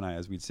my wife and I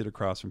as we'd sit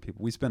across from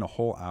people. We spend a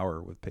whole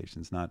hour with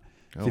patients, not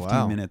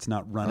 15 minutes,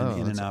 not running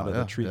in and out of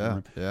the treatment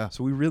room. Yeah.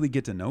 So we really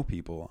get to know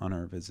people on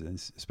our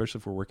visits, especially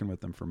if we're working with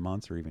them for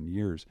months or even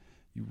years.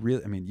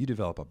 You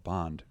develop a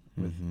bond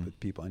with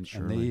people, and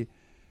they,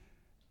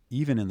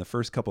 even in the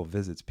first couple of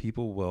visits,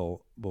 people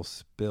will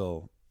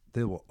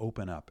they will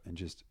open up and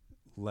just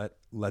let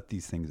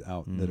these things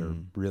out that are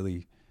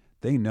really,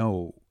 they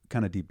know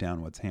kind of deep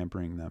down what's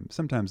hampering them.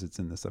 Sometimes it's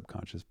in the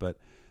subconscious, but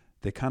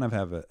they kind of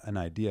have an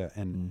idea.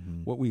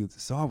 And what we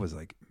saw was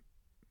like,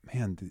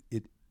 man,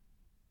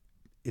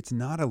 it's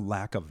not a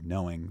lack of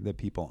knowing that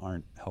people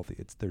aren't healthy.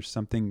 There's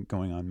something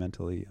going on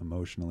mentally,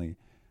 emotionally,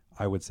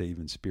 I would say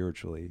even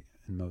spiritually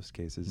in most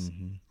cases,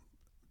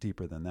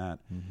 deeper than that.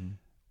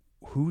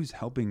 Who's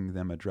helping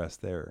them address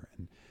there?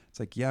 And it's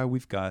like, yeah,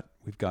 we've got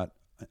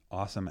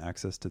awesome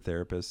access to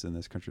therapists in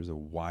this country. There's a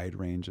wide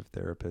range of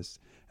therapists.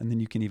 And then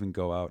you can even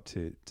go out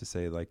to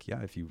say, like,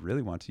 yeah, if you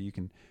really want to, you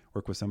can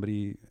work with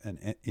somebody,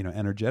 and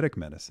energetic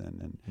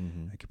medicine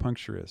and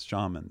acupuncturists,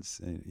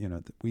 shamans.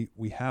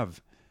 We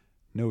have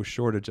no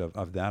shortage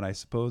of that, I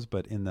suppose.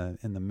 But in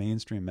the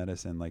mainstream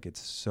medicine, like,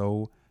 it's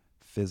so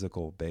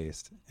physical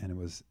based, and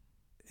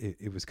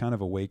it was kind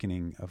of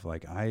awakening of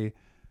like, I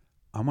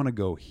want to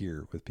go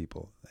here with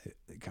people.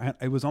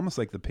 It was almost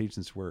like the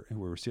patients who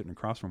were sitting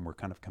across from were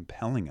kind of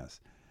compelling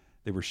us.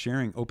 They were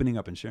opening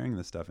up and sharing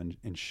this stuff and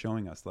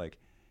showing us, like,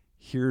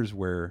 here's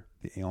where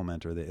the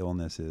ailment or the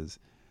illness is.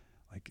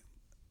 Like,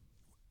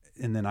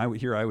 and then I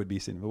would be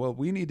saying, well,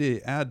 we need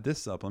to add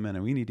this supplement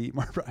and we need to eat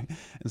more.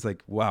 It's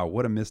like, wow,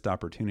 what a missed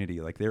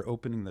opportunity. Like, they're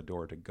opening the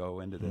door to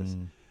go into this.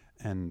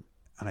 And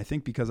I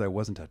think because I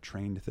wasn't a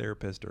trained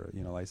therapist or,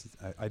 licensed,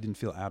 I didn't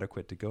feel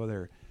adequate to go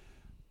there.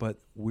 But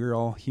we're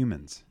all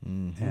humans,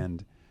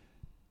 and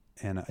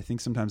I think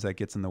sometimes that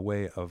gets in the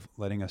way of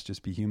letting us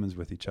just be humans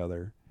with each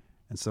other.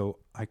 And so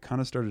I kind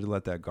of started to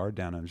let that guard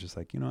down. I was just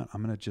like, you know what?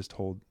 I'm going to just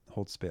hold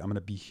space. I'm going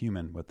to be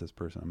human with this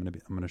person. I'm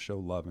going to show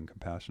love and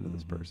compassion to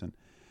this person.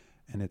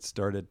 And it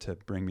started to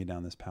bring me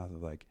down this path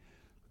of like,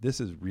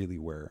 this is really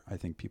where I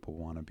think people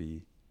want to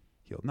be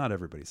healed. Not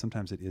everybody.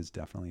 Sometimes it is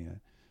definitely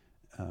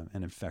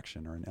an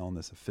infection or an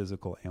illness, a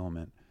physical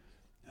ailment.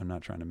 I'm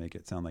not trying to make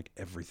it sound like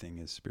everything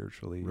is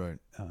spiritually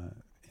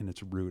in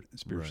its root,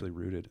 spiritually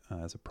rooted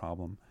as a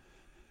problem.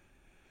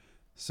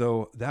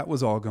 So that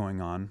was all going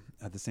on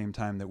at the same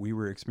time that we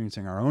were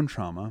experiencing our own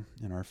trauma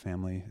in our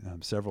family,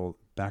 several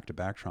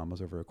back-to-back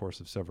traumas over a course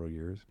of several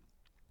years.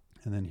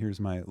 And then here's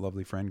my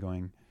lovely friend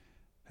going,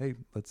 hey,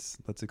 let's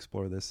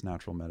explore this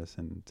natural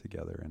medicine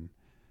together.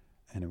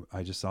 And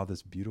I just saw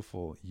this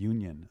beautiful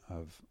union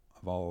of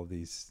all of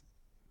these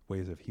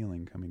ways of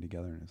healing coming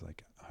together. And it's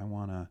like, I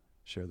want to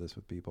share this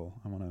with people.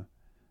 I want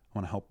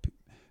to help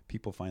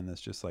people find this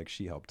just like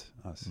she helped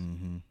us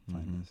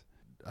find this.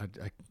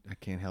 I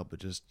can't help but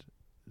just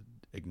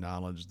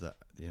acknowledge that,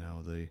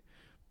 the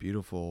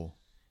beautiful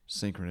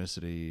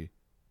synchronicity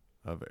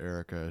of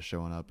Erica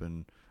showing up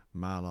in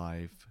my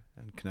life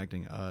and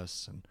connecting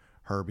us, and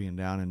her being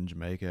down in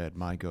Jamaica at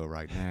MICO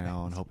right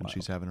now and hoping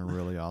she's having a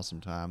really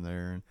awesome time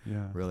there,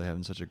 and really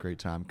having such a great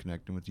time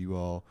connecting with you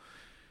all.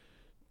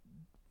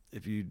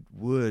 If you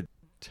would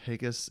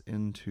take us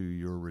into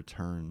your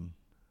return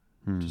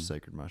to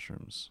Sacred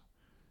Mushrooms,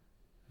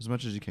 as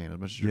much as you can, as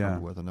much as you're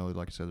comfortable with. I know,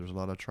 like I said, there's a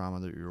lot of trauma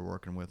that you're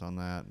working with on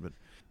that, but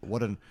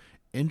what an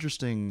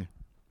interesting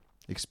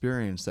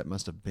experience that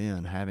must have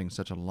been, having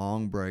such a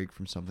long break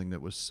from something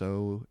that was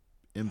so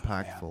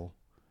impactful.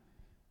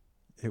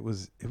 It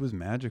was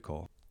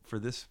magical. For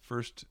this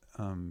first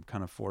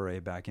kind of foray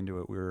back into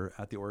it, we were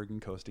at the Oregon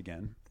coast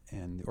again,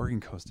 and the Oregon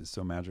coast is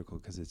so magical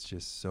because it's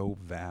just so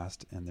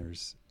vast, and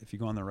if you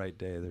go on the right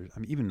day,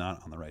 even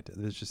not on the right day,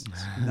 there's just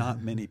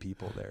not many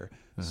people there.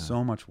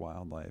 So much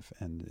wildlife,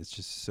 and it's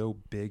just so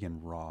big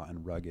and raw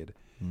and rugged,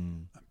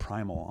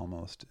 primal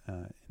almost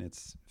in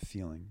its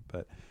feeling.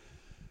 But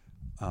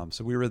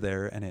so we were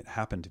there, and it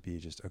happened to be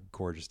just a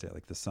gorgeous day.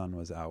 Like the sun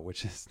was out,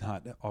 which is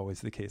not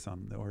always the case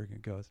on the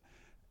Oregon coast.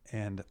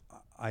 And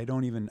I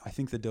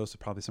think the dose was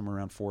probably somewhere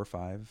around 4 or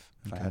 5,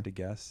 if I had to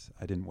guess.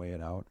 I didn't weigh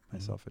it out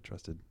myself. I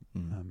trusted,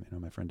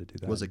 my friend to do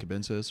that. Was it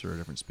Cabensis or a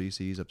different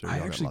species up there? I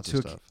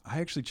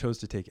actually chose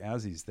to take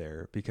Azzies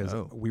there because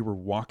we were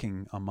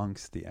walking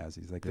amongst the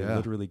Azzies. Like they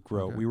literally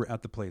grow. Okay. We were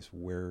at the place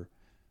where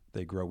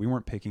they grow. We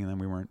weren't picking them.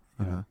 We weren't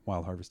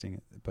wild harvesting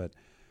it. But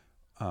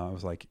I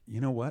was like, you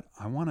know what?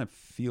 I want to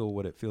feel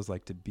what it feels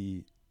like to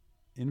be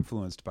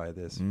influenced by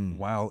this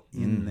while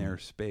in their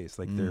space,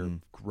 like they're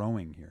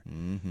growing here.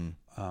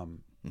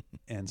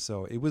 And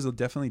so it was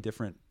definitely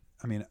different.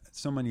 I mean,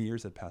 so many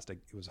years had passed, it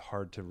was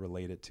hard to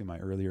relate it to my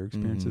earlier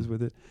experiences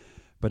with it,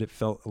 but it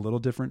felt a little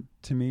different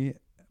to me,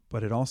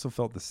 but it also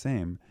felt the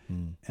same.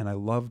 And I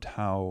loved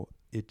how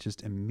it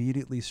just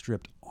immediately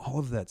stripped all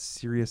of that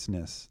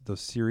seriousness,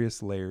 those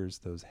serious layers,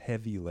 those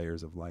heavy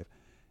layers of life.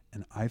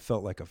 And I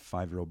felt like a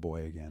 5-year-old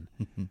boy again.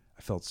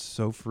 I felt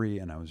so free,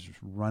 and I was just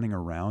running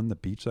around the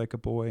beach like a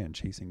boy and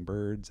chasing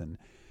birds, and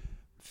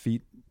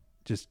feet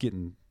just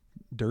getting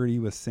dirty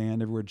with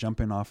sand everywhere,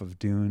 jumping off of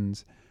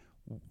dunes,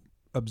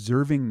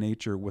 observing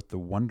nature with the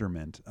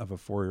wonderment of a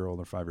 4-year-old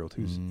or 5-year-old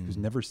who's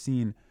never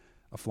seen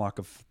a flock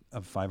of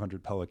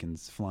 500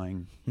 pelicans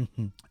flying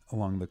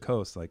along the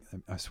coast. Like,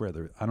 I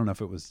swear, I don't know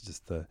if it was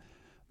just the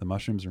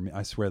mushrooms or me.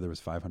 I swear there was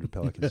 500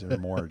 pelicans or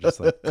more,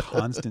 just like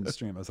constant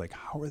stream. I was like,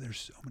 how are there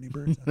so many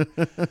birds?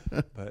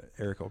 But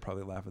Erica will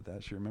probably laugh at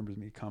that. She remembers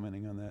me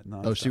commenting on that.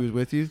 Oh, she was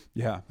with you?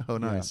 Yeah. Oh,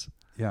 nice.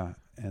 Yeah.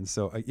 And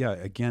so,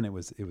 again, it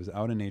was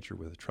out in nature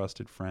with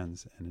trusted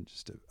friends, and it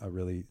just a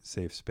really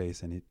safe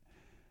space. And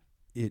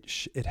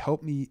it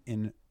helped me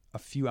in a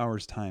few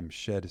hours' time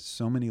shed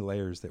so many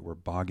layers that were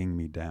bogging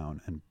me down.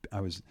 And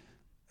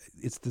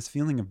it's this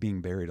feeling of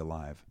being buried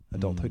alive.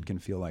 Adulthood can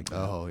feel like that.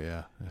 Oh,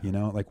 yeah.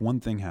 Like one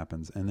thing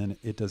happens and then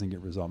it doesn't get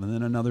resolved. And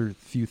then another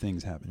few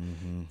things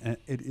happen. And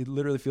it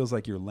literally feels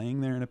like you're laying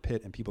there in a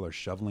pit and people are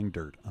shoveling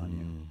dirt on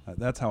you.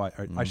 That's how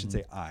I should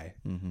say I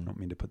don't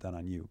mean to put that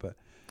on you, but.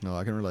 No,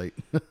 I can relate.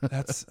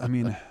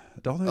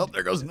 Adulthood. Oh,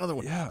 there goes another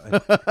one. Yeah.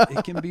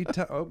 It can be,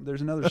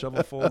 there's another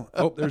shovel full.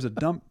 Oh, there's a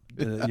dump,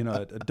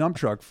 a dump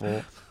truck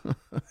full.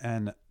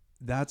 And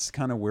that's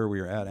kind of where we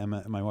were at.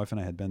 Emma, my wife,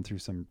 and I had been through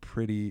some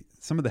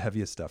of the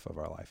heaviest stuff of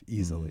our life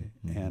easily.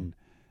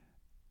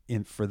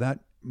 And for that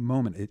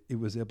moment, it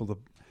was able to,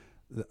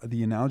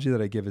 the analogy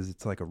that I give is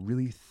it's like a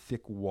really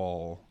thick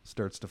wall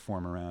starts to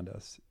form around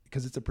us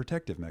because it's a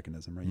protective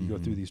mechanism, right? You go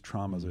through these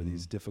traumas or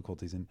these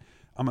difficulties and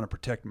I'm going to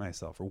protect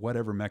myself or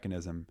whatever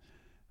mechanism.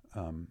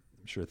 I'm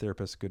sure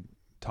therapists could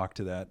talk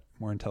to that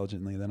more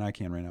intelligently than I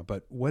can right now.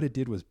 But what it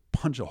did was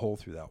punch a hole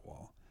through that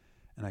wall.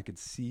 And I could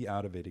see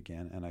out of it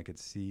again, and I could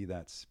see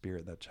that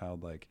spirit, that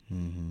childlike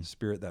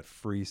spirit, that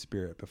free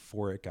spirit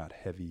before it got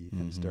heavy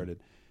and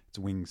its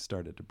wings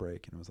started to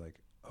break. And it was like,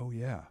 oh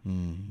yeah,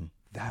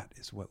 that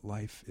is what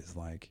life is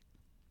like.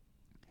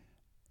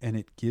 And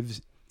it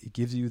gives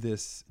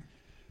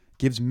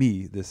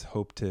me this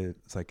hope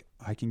it's like,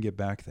 I can get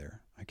back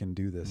there. I can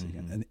do this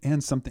again.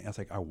 And something else,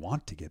 like I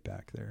want to get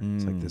back there.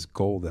 It's like this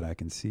goal that I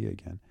can see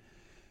again.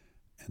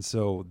 And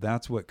so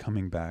that's what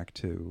coming back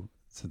to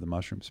the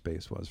mushroom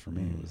space was for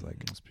me. It was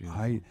like,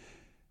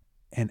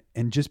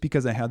 and just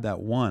because I had that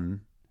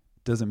one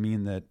doesn't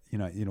mean that,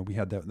 we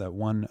had that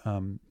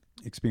one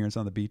experience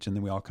on the beach and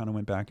then we all kind of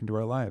went back into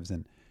our lives.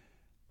 And,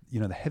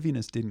 the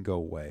heaviness didn't go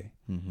away,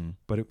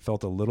 but it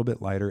felt a little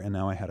bit lighter. And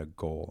now I had a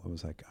goal. It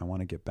was like, I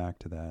want to get back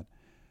to that.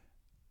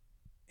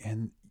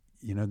 and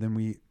then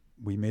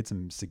we made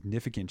some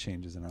significant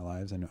changes in our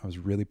lives, and I was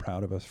really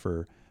proud of us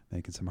for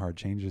making some hard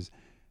changes.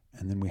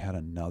 And then we had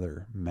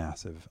another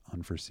massive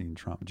unforeseen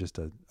trauma, just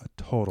a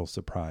total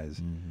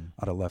surprise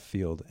out of left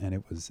field. And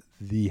it was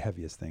the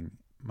heaviest thing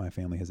my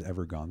family has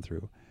ever gone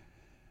through.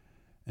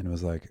 And it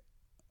was like,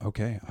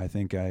 okay, I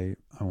think I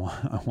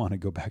want to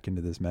go back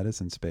into this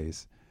medicine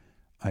space.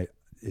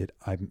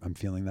 I'm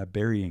feeling that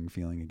burying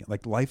feeling again.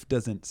 Like life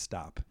doesn't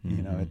stop,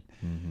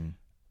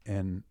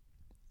 and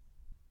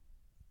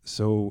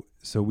so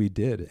we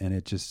did. And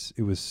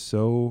it was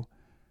so,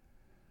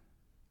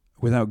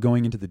 without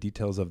going into the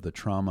details of the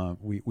trauma,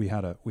 we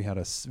had a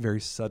very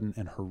sudden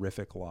and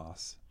horrific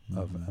loss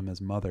of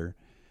his mother.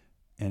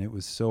 And it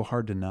was so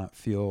hard to not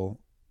feel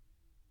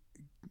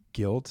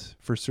guilt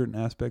for certain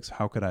aspects.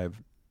 How could I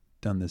have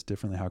done this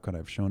differently? How could I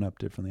have shown up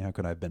differently? How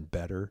could I have been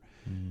better?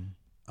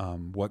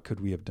 What could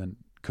we have done?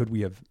 Could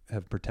we have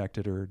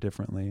protected her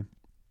differently?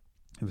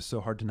 It was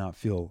so hard to not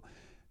feel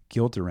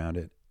guilt around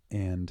it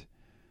and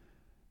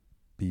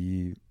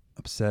be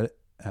upset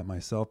at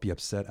myself, be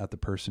upset at the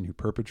person who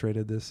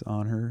perpetrated this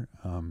on her.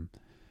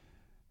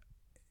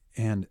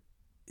 And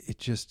it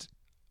just,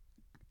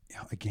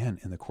 again,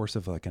 in the course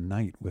of like a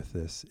night with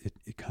this,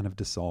 it kind of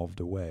dissolved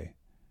away.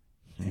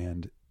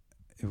 And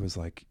it was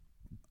like,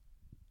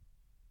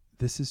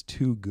 this is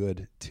too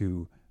good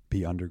to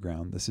be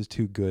underground. This is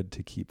too good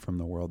to keep from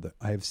the world. That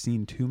I have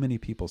seen too many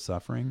people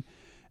suffering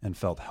and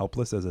felt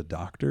helpless as a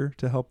doctor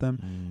to help them,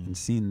 and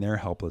seen their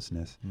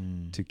helplessness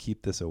to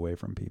keep this away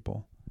from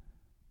people.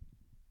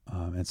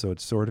 And so it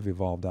sort of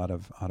evolved out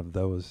of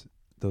those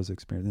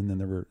experiences. And then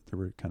there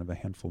were kind of a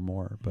handful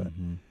more, but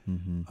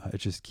it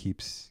just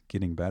keeps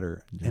getting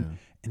better. Yeah.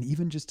 And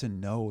even just to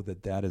know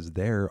that is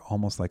there,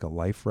 almost like a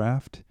life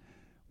raft,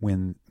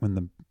 when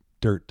the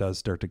dirt does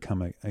start to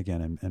come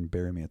again and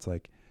bury me, it's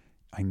like,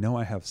 I know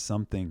I have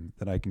something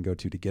that I can go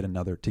to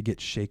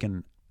get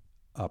shaken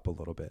up a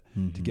little bit,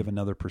 to give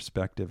another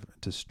perspective,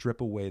 to strip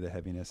away the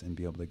heaviness and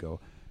be able to go,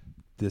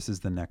 this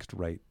is the next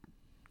right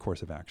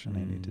course of action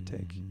I need to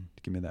take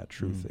to give me that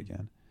truth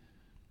again.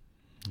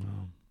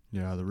 Oh.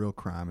 Yeah, the real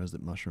crime is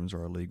that mushrooms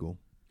are illegal.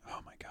 Oh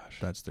my gosh.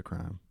 That's the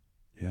crime.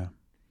 Yeah.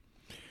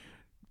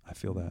 I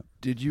feel that.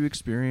 Did you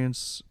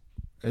experience,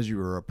 as you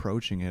were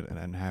approaching it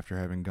and after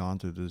having gone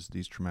through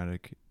these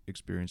traumatic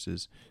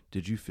experiences,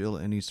 did you feel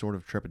any sort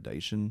of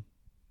trepidation?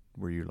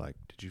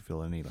 Did you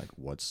feel any like,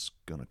 what's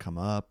going to come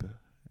up?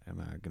 Am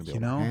I going to be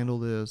able to handle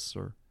this?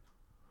 Or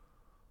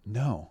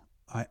no,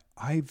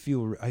 I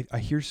feel, I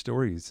hear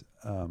stories,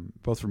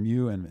 both from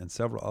you and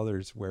several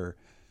others, where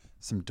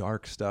some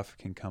dark stuff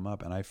can come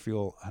up, and I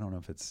don't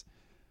know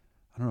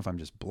if I'm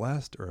just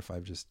blessed, or if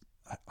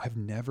I've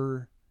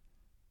never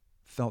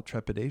felt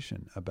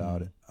trepidation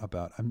about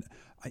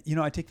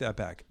I take that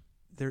back.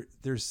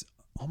 There's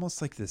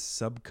almost like this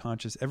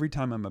subconscious, every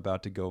time I'm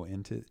about to go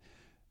into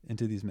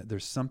these,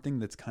 there's something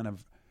that's kind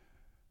of,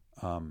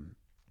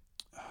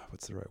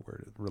 what's the right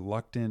word?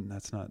 Reluctant.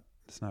 That's not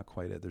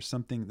quite it.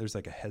 There's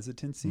like a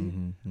hesitancy.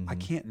 I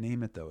can't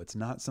name it though. It's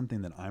not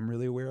something that I'm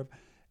really aware of.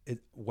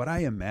 What I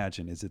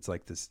imagine is it's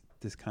like this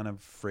kind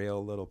of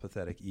frail little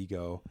pathetic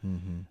ego,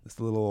 this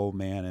little old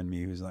man in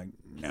me who's like,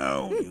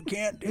 no, you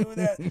can't do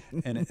that.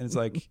 and it's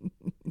like,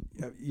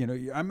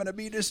 I'm going to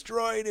be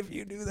destroyed if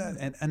you do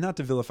that. And not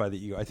to vilify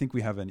the ego. I think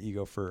we have an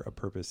ego for a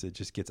purpose. It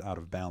just gets out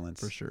of balance.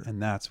 For sure.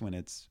 And that's when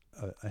it's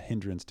a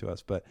hindrance to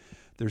us. But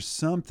there's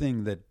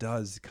something that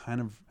does kind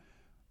of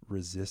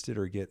resist it,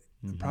 or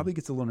probably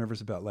gets a little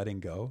nervous about letting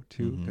go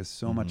too, because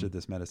so much of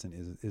this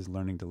medicine is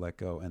learning to let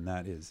go. And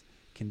that is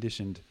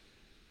conditioned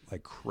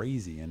like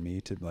crazy in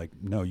me to like,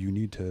 no, you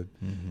need to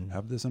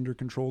have this under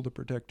control to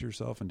protect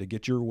yourself and to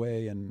get your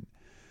way. And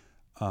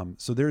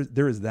so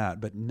there is that,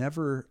 but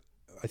never,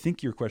 I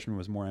think your question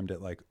was more aimed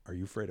at like, are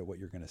you afraid of what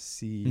you're going to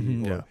see?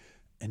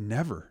 And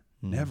never,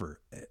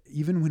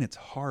 even when it's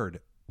hard,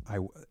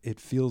 it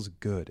feels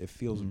good. It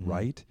feels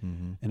right.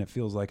 And it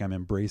feels like I'm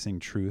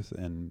embracing truth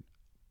and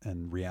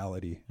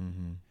reality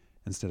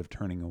instead of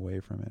turning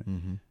away from it.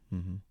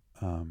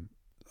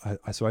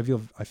 So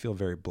I feel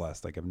very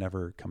blessed. Like I've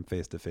never come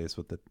face to face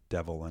with the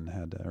devil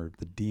or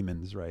the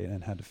demons, right,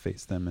 and had to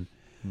face them.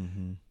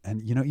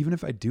 And even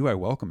if I do, I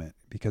welcome it,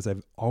 because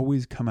I've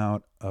always come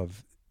out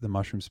of the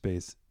mushroom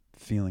space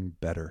feeling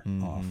better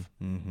off.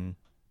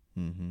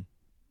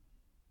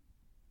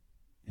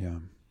 Yeah.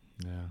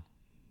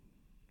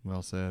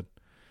 Well said.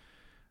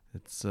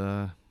 It's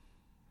I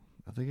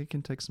think it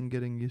can take some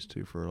getting used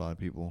to for a lot of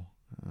people,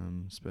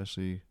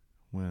 especially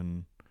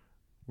when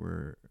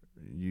we're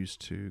used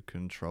to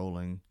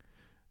controlling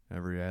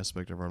every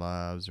aspect of our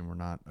lives and we're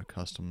not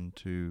accustomed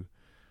to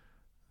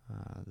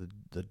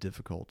the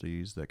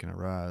difficulties that can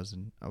arise.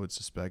 And I would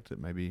suspect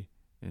that maybe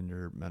in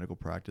your medical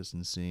practice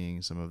and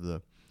seeing some of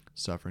the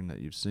suffering that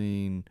you've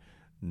seen,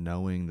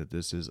 knowing that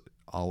this is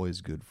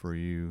always good for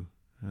you,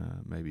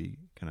 maybe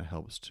kind of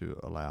helps to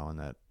allow in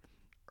that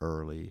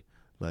early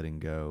letting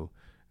go.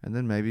 And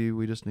then maybe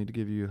we just need to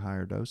give you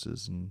higher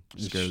doses and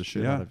scare the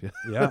shit out of you.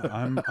 Yeah,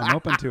 I'm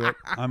open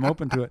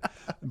to it.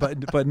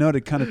 But no,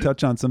 to kind of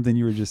touch on something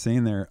you were just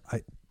saying there,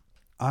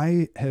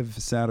 I have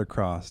sat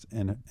across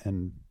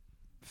and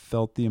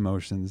felt the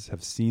emotions,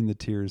 have seen the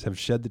tears, have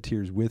shed the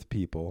tears with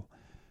people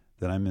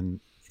that I'm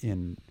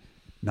in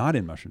not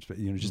in mushrooms, but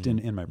just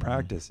in my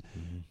practice.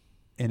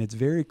 And it's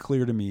very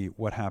clear to me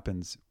what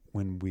happens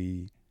when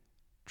we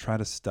try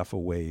to stuff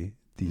away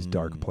these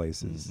dark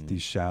places,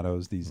 these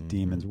shadows, these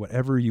demons,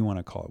 whatever you want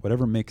to call it,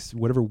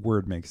 whatever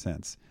word makes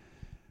sense.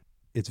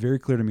 It's very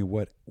clear to me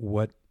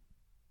what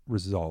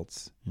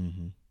results.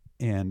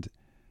 And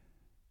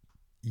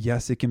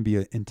yes, it can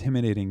be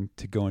intimidating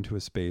to go into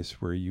a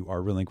space where you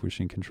are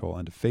relinquishing control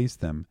and to face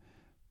them.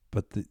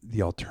 But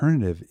the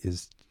alternative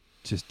is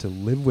just to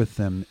live with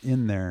them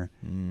in there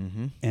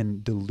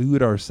and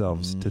delude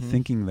ourselves to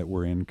thinking that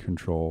we're in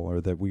control or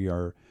that we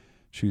are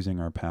choosing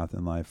our path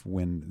in life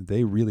when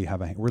they really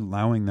we're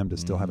allowing them to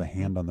still have a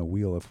hand on the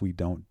wheel if we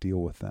don't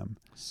deal with them.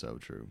 So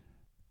true.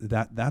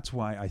 That's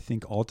why I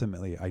think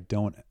ultimately I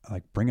don't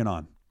bring it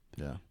on.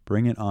 Yeah.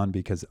 Bring it on,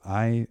 because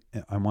I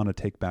want to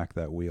take back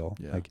that wheel.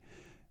 Yeah.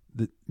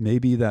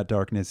 Maybe that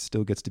darkness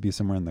still gets to be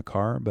somewhere in the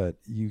car, but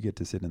you get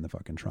to sit in the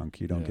fucking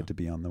trunk. You don't get to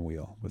be on the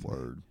wheel with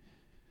me.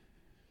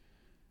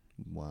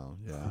 Wow.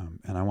 Yeah.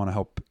 And I want to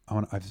help.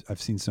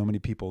 I've seen so many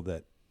people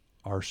that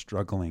are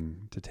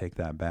struggling to take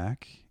that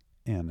back,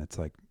 and it's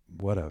like,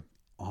 what a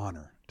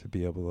honor to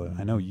be able to.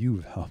 I know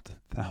you've helped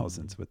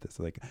thousands with this.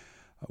 Like,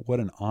 what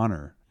an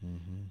honor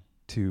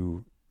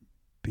to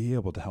be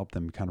able to help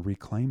them kind of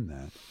reclaim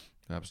that.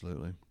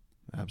 Absolutely.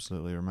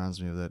 It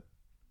reminds me of that.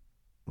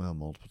 Well,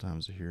 multiple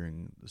times of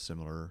hearing the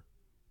similar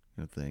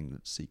thing,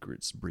 that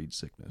secrets breed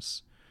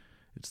sickness.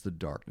 It's the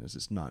darkness.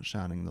 It's not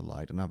shining the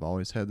light. And I've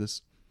always had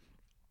this.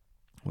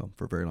 Well,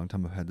 for a very long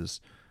time, I've had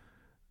this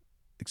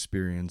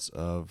experience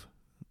of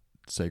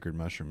sacred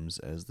mushrooms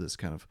as this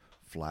kind of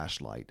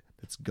flashlight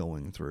that's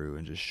going through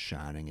and just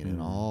shining it in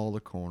all the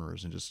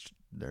corners, and just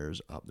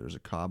there's a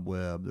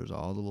cobweb, there's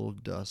all the little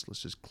dust.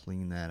 Let's just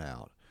clean that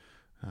out.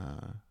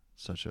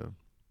 Such a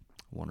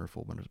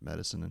wonderful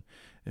medicine,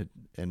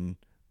 and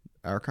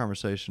our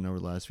conversation over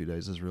the last few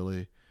days has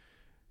really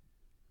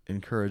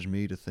encouraged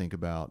me to think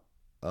about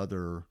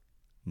other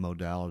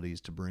modalities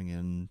to bring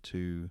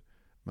into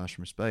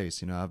mushroom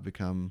space. I've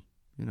become,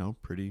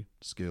 pretty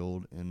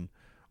skilled in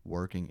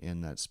working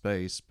in that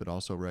space, but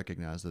also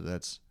recognize that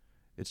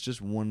it's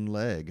just one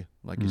leg,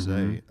 like you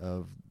say,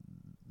 of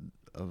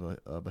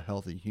a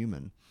healthy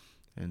human.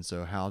 And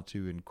so how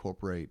to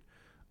incorporate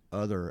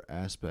other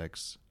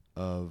aspects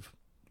of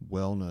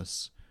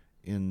wellness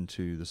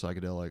into the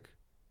psychedelic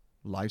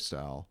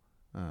lifestyle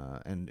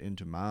and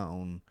into my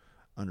own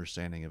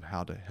understanding of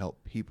how to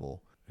help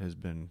people has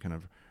been kind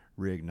of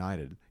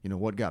reignited.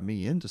 What got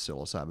me into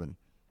psilocybin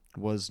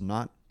was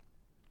not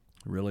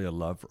really a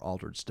love for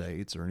altered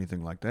states or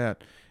anything like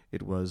that.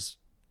 It was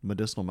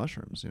medicinal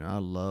mushrooms. I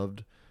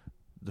loved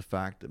the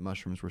fact that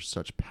mushrooms were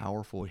such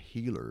powerful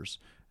healers,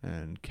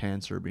 and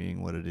cancer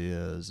being what it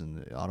is, and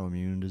the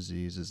autoimmune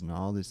diseases and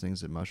all these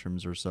things that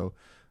mushrooms are so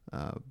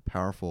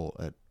powerful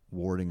at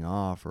warding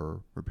off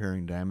or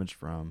repairing damage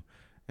from.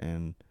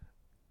 And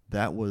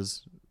that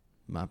was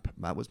my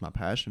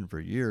passion for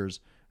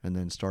years, and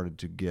then started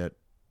to get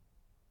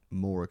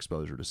more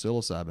exposure to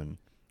psilocybin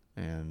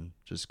and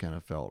just kind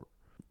of felt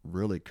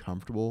really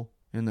comfortable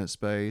in that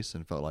space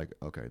and felt like,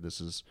 okay,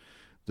 this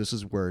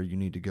is where you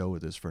need to go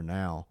with this for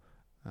now.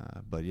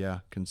 But yeah,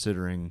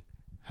 considering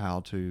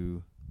how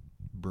to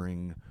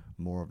bring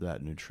more of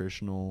that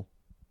nutritional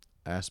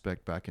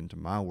aspect back into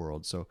my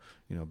world. So,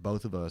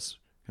 both of us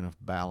kind of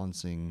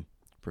balancing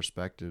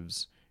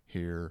perspectives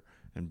here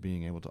and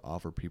being able to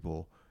offer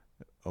people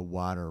a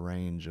wider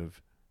range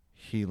of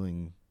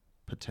healing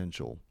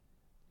potential.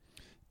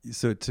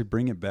 So to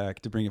bring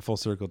it full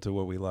circle to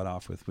what we let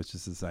off with, which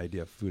is this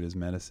idea of food as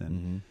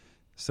medicine.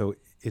 So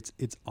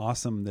it's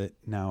awesome that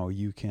now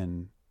you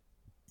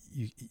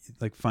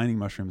like finding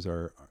mushrooms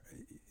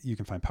you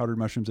can find powdered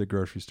mushrooms at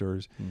grocery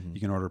stores. You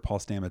can order Paul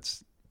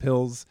Stamets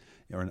pills,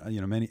 or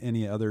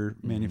any other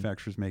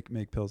manufacturers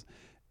make pills,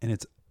 and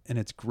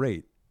it's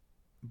great.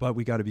 But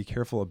we got to be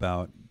careful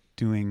about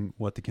doing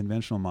what the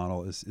conventional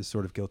model is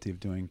sort of guilty of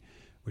doing,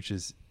 which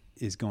is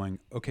going,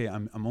 okay,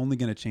 I'm only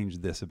going to change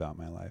this about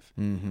my life.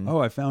 Oh,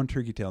 I found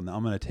turkey tail. Now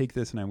I'm going to take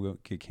this and I'm going to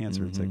get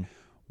cancer. It's like,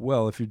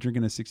 well, if you're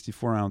drinking a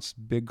 64-ounce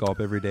Big Gulp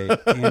every day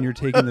and you're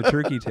taking the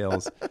turkey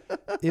tails,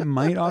 it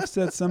might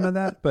offset some of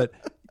that, but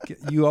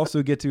you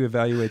also get to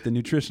evaluate the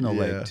nutritional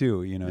leg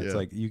too. It's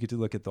like you get to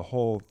look at the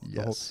whole,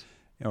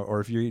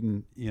 or if you're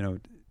eating,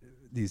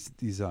 these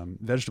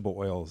vegetable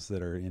oils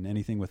that are in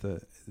anything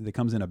that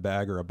comes in a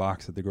bag or a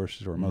box at the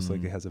grocery store, most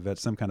likely has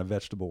some kind of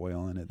vegetable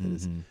oil in it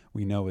that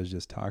we know is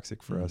just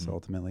toxic for us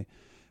ultimately.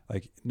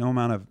 Like, no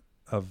amount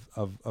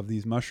of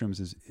these mushrooms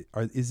is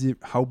it,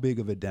 how big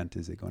of a dent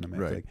is it going to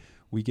make? Right. Like,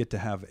 we get to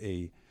have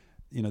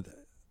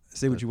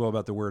say what you will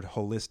about the word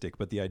holistic,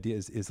 but the idea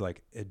is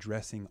like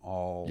addressing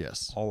all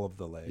of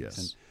the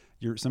legs.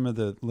 And some of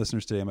the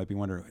listeners today might be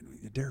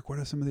wondering, Derek, what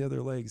are some of the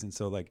other legs? And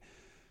so, like,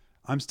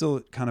 I'm still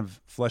kind of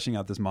fleshing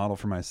out this model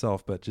for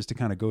myself, but just to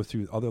kind of go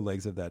through other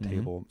legs of that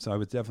table. So I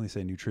would definitely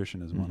say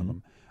nutrition is one of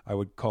them. I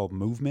would call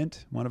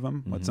movement one of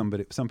them. What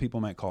some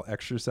people might call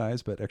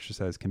exercise, but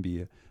exercise can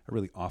be a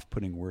really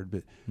off-putting word.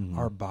 But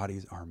our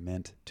bodies are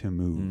meant to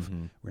move.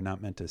 We're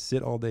not meant to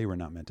sit all day. We're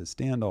not meant to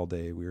stand all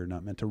day. We're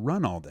not meant to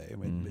run all day.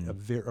 A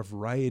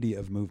variety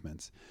of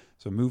movements.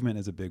 So movement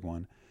is a big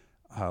one.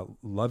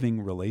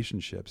 Loving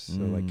relationships,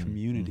 so like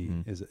community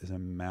is a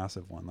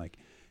massive one. Like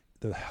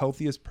the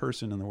healthiest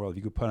person in the world,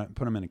 if you could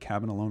put them in a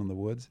cabin alone in the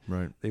woods,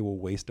 Right. they will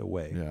waste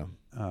away.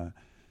 Yeah.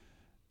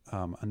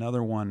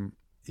 Another one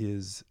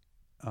is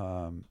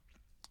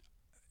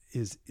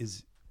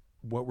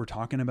what we're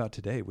talking about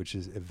today, which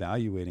is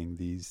evaluating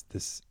these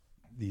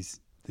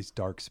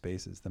dark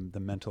spaces, the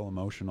mental,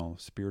 emotional,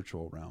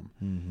 spiritual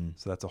realm.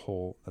 So that's a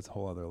whole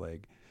other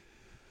leg.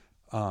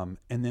 And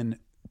then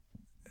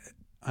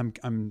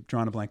I'm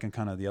drawing a blank on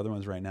kind of the other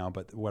ones right now,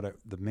 but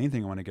the main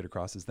thing I want to get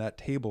across is that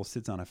table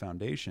sits on a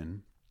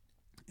foundation,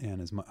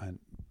 and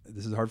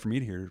this is hard for me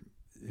to hear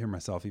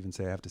myself even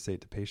say. I have to say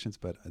it to patients,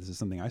 but this is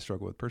something I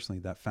struggle with personally.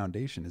 That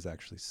foundation is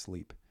actually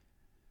sleep.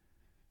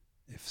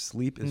 If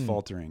sleep is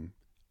faltering,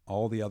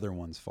 all the other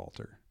ones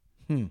falter.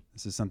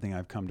 This is something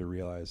I've come to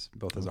realize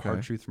both as a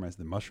hard truth for myself.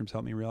 The mushrooms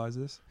helped me realize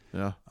this.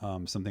 Yeah.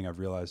 Something I've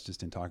realized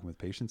just in talking with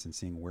patients and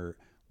seeing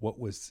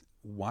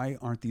why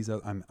aren't these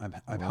other,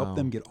 I've helped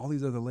them get all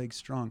these other legs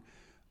strong.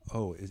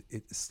 Oh,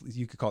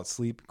 you could call it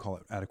sleep, call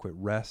it adequate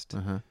rest.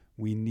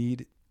 We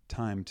need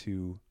time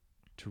to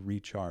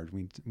recharge.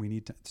 We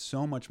need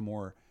so much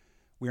more.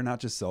 We are not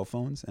just cell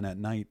phones. And at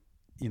night,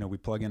 we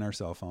plug in our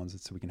cell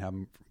phones so we can have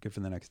them good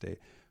for the next day.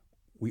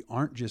 We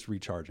aren't just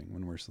recharging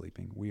when we're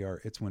sleeping.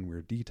 It's when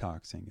we're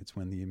detoxing. It's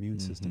when the immune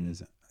system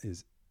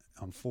is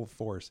on full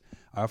force.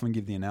 I often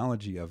give the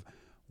analogy of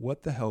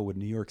what the hell would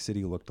New York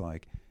City look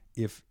like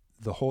if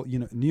the whole,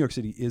 New York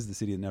City is the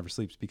city that never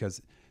sleeps,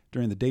 because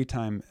during the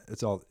daytime,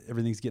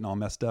 everything's getting all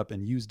messed up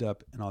and used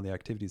up and all the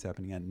activities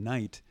happening. At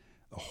night,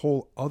 a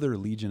whole other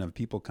legion of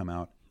people come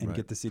out and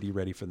get the city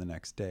ready for the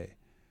next day.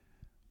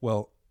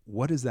 Well,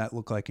 what does that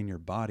look like in your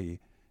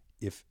body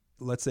if,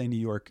 let's say, New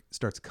York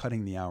starts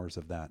cutting the hours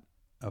of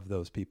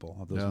those people,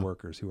 of those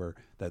workers who are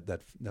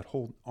that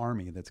whole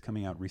army that's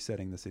coming out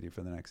resetting the city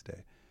for the next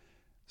day.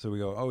 So we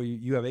go, oh,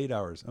 you have 8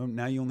 hours. Oh,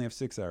 now you only have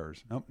 6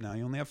 hours. Oh, now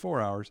you only have 4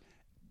 hours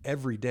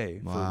every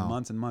day for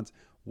months and months.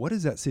 What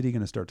is that city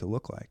going to start to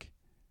look like?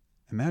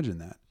 Imagine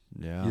that.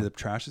 Yeah. The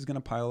trash is going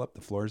to pile up.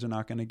 The floors are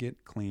not going to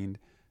get cleaned.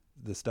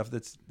 The stuff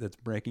that's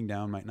breaking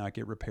down might not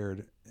get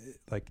repaired.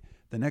 Like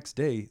the next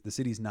day, the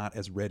city's not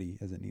as ready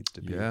as it needs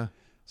to be. Yeah.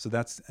 So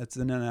that's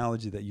an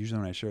analogy that usually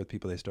when I share with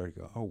people, they start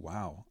to go, oh,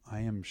 wow, I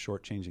am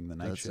shortchanging the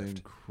night shift. That's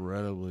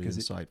incredibly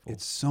insightful.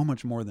 It's so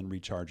much more than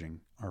recharging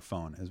our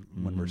phone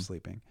when we're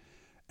sleeping.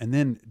 And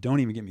then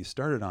don't even get me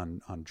started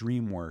on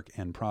dream work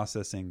and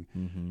processing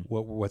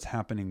what's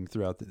happening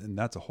throughout. And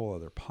that's a whole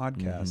other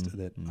podcast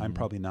that I'm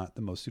probably not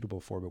the most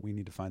suitable for, but we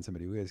need to find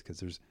somebody who is,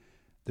 because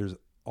there's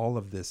all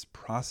of this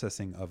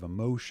processing of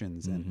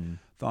emotions and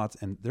thoughts.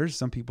 And there's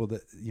some people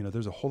that,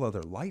 there's a whole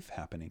other life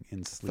happening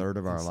in sleep. Third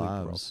of our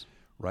lives. World,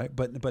 right.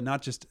 But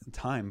not just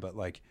time, but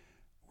like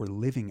we're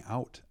living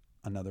out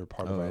another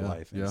part of our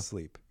life in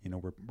sleep.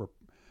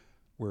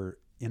 We're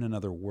in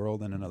another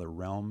world, in another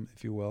realm,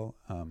 if you will.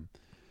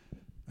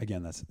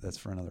 Again, that's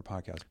for another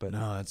podcast. But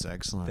no, that's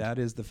excellent. That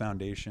is the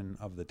foundation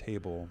of the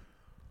table.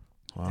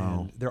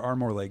 Wow. And there are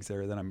more legs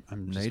there that I'm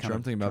just nature. Kind of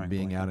I'm thinking about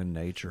being out in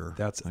nature.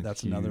 That's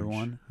another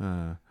one.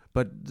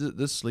 But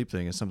this sleep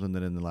thing is something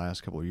that in the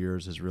last couple of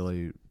years has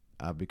really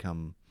I've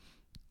become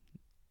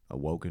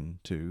awoken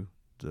to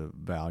the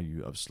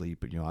value of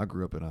sleep. I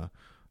grew up in a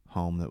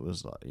home that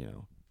was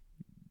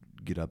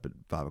get up at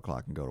 5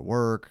 o'clock and go to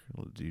work.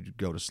 You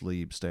go to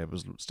sleep, stay up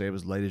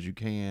as late as you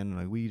can.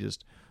 Like we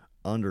just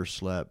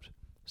underslept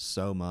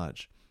so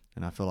much,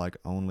 and I feel like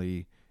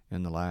only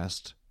in the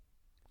last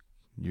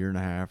year and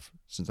a half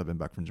since I've been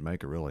back from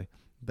Jamaica, really,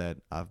 that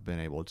I've been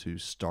able to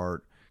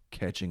start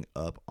catching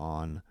up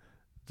on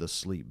the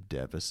sleep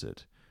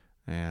deficit,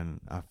 and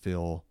I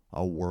feel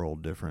a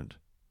world different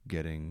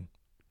getting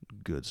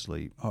good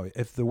sleep. Oh,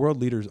 if the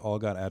world leaders all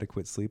got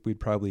adequate sleep, we'd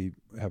probably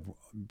have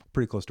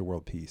pretty close to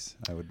world peace.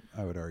 I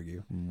would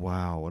argue.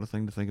 Wow, what a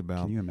thing to think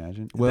about. Can you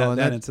imagine? Well,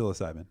 that and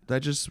psilocybin. That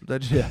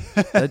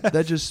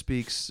just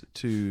speaks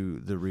to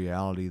the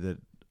reality that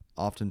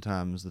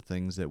oftentimes the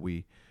things that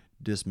we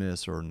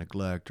dismiss or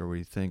neglect or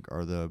we think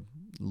are the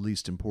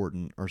least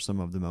important are some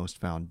of the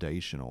most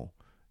foundational.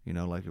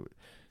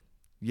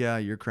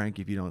 You're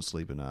cranky if you don't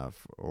sleep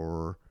enough,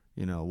 or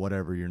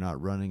whatever, you're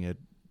not running at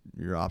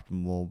your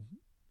optimal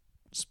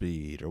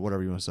speed or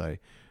whatever you want to say.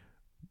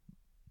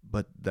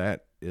 But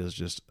that is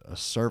just a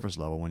surface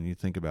level when you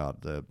think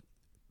about the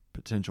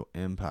potential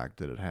impact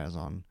that it has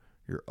on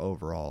your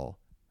overall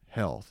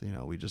health.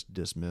 We just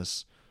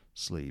dismiss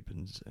sleep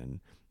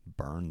and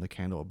burn the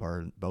candle at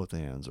both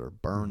ends, or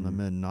burn the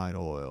midnight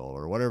oil,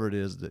 or whatever it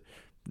is that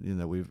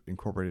we've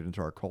incorporated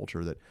into our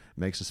culture that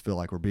makes us feel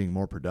like we're being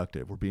more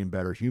productive, we're being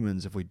better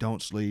humans if we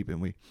don't sleep,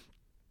 and we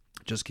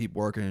just keep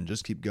working and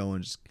just keep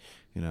going. Just,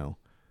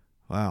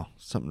 wow,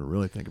 something to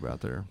really think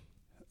about there.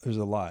 There's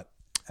a lot.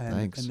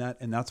 Thanks.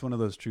 And that's one of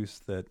those truths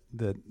that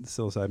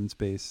psilocybin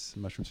space,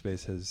 mushroom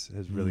space has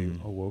really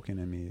awoken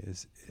in me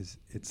is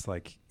it's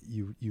like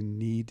you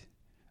need,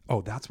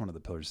 that's one of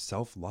the pillars,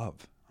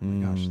 self-love. Oh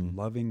my gosh,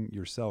 loving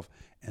yourself,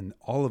 and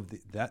all of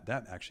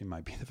that actually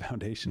might be the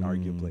foundation,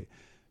 arguably,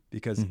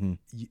 because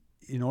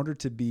in order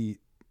to be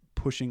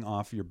pushing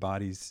off your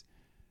body's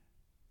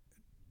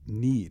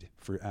need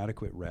for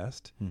adequate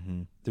rest,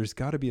 there's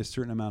got to be a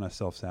certain amount of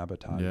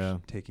self-sabotage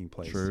taking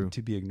place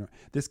to be ignored.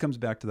 This comes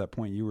back to that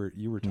point you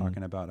were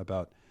talking about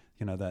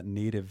that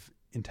native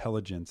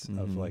intelligence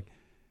of like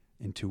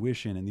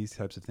intuition and these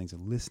types of things,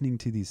 of listening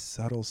to these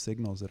subtle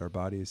signals that our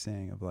body is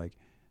saying of like,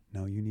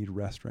 no, you need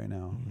rest right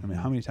now. I mean,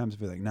 how many times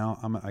have we like, now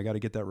I got to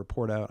get that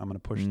report out, I'm going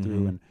to push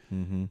through,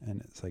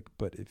 and it's like,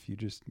 but if you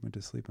just went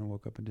to sleep and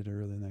woke up and did it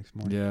early the next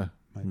morning, it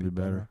might be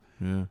better.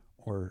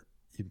 Or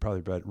you'd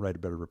probably write a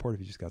better report if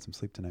you just got some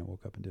sleep tonight,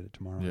 woke up and did it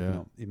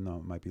tomorrow, even though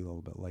it might be a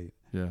little bit late.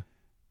 Those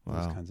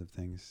kinds of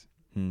things.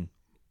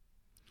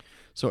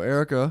 So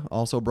Erica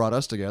also brought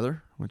us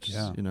together, which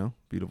is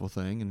beautiful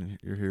thing, and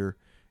you're here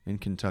in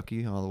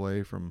Kentucky all the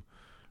way from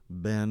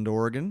Bend,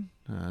 Oregon.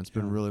 It's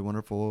been really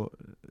wonderful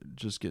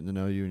just getting to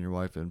know you and your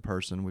wife in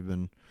person.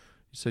 You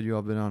said you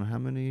all been on how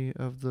many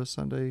of the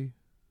Sunday?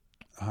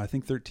 I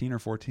think 13 or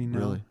 14 now.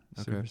 Really?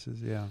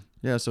 Services,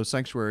 Yeah, so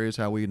Sanctuary is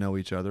how we know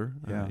each other.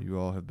 Yeah. You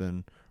all have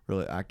been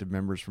really active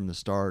members from the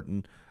start,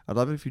 and I'd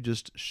love it if you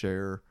just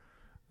share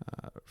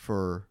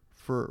for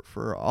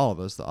all of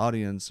us, the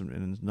audience,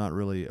 and it's not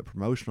really a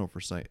promotional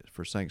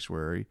for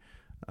Sanctuary,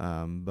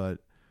 but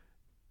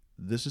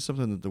this is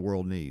something that the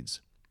world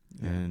needs.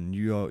 And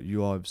you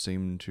all have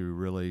seemed to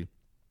really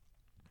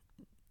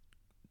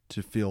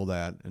to feel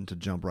that and to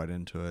jump right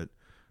into it,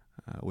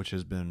 which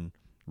has been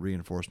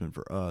reinforcement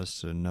for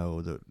us to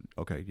know that,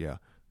 okay,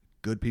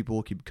 good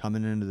people keep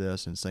coming into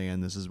this and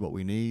saying this is what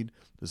we need,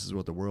 this is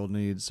what the world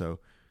needs, so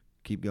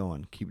keep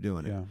going, keep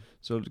doing it.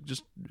 So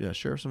just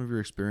share some of your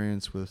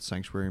experience with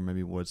Sanctuary,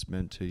 maybe what's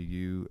meant to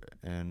you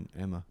and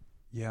Emma.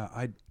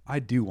 I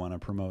do want to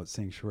promote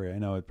Sanctuary. I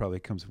know it probably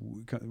comes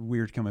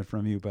weird coming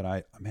from you, but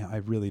I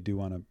really do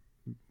want to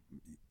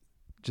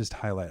just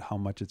highlight how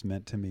much it's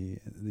meant to me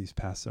these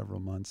past several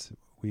months.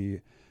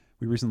 We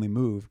recently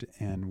moved,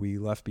 and we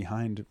left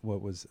behind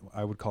what was,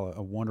 I would call it,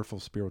 a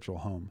wonderful spiritual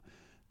home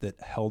that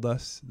held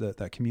us,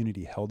 that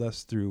community held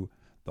us through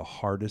the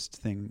hardest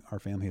thing our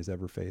family has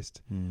ever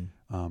faced,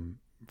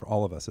 for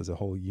all of us as a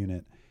whole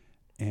unit.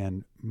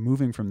 And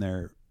moving from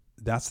there,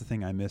 that's the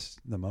thing I missed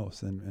the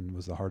most, and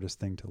was the hardest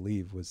thing to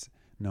leave, was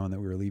knowing that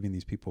we were leaving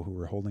these people who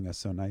were holding us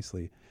so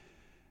nicely.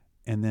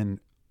 And then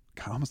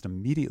almost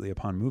immediately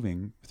upon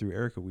moving through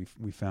Erica,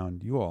 we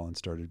found you all and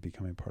started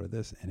becoming part of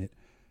this, and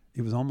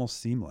it was almost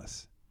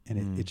seamless.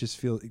 And it just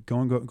feels,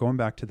 going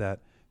back to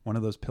that, one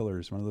of those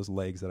pillars, one of those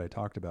legs that I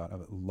talked about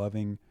of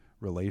loving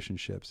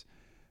relationships,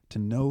 to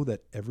know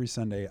that every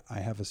Sunday I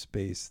have a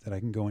space that I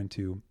can go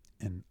into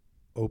and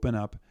open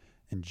up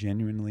and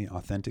genuinely,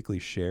 authentically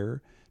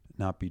share,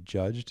 not be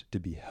judged, to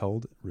be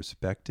held,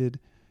 respected,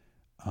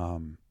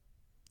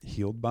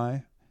 healed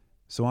by.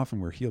 So often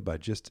we're healed by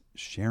just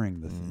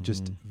sharing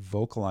just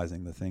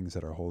vocalizing the things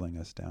that are holding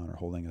us down or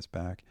holding us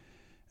back.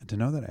 And to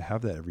know that I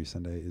have that every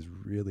Sunday is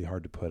really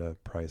hard to put a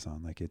price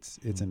on. Like it's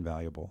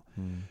invaluable.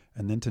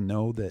 And then to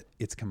know that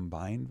it's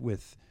combined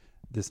with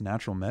this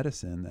natural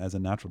medicine. As a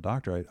natural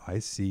doctor, I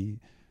see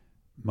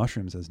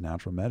mushrooms as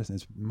natural medicine.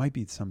 It might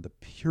be some of the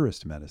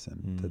purest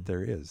medicine that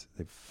there is.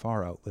 They've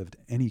far outlived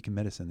any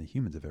medicine that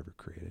humans have ever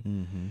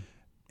created.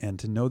 And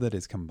to know that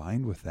it's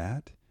combined with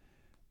that,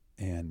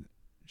 and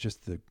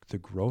just the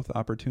growth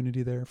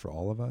opportunity there for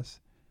all of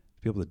us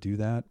to be able to do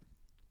that.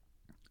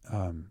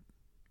 I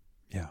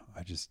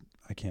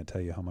can't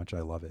tell you how much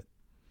I love it.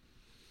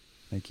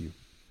 Thank you.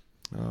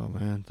 Oh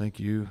man, thank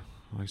you.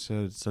 Like I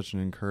said, it's such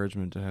an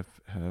encouragement to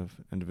have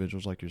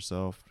individuals like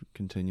yourself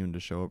continuing to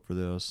show up for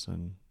this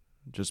and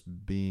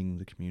just being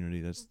the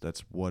community.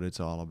 That's what it's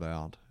all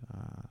about,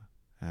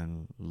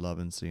 and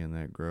loving seeing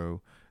that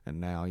grow.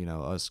 And now,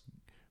 us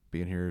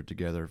being here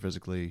together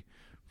physically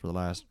for the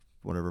last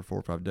 4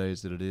 or 5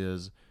 days that it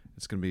is,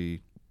 it's going to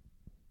be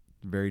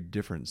very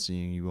different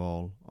seeing you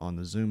all on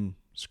the Zoom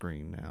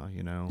screen now,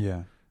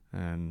 Yeah.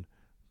 And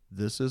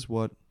this is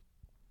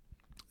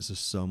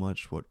so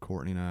much what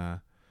Courtney and I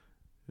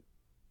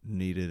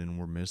needed and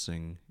were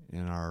missing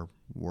in our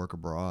work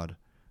abroad.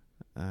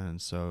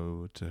 And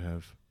so to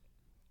have,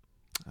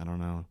 I don't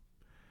know,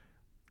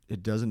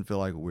 it doesn't feel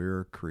like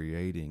we're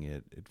creating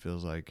it. It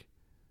feels like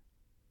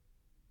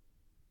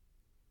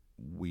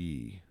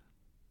we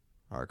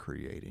are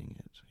creating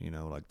it,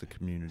 like the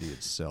community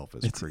itself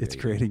is creating. It's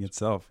creating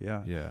itself.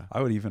 Yeah. Yeah.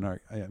 I would even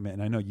argue,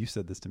 I know you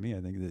said this to me, I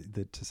think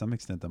that to some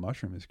extent the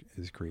mushroom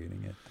is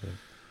creating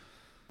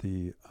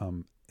it.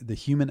 The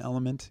human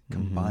element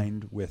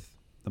combined with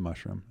the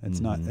mushroom. It's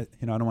not,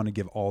 I don't want to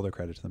give all the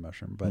credit to the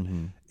mushroom, but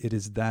it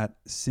is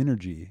that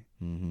synergy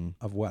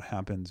of what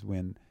happens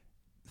when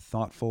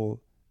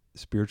thoughtful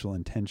spiritual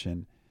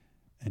intention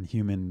and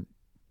human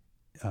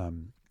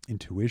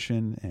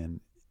intuition and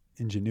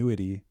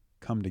ingenuity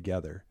come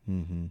together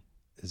Mm-hmm.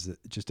 is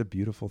just a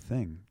beautiful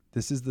thing.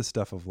 This is the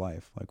stuff of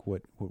life, like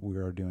what we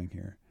are doing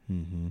here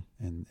Mm-hmm.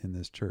 in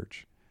this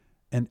church.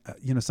 And,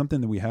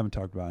 something that we haven't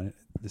talked about, and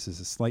this is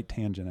a slight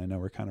tangent. I know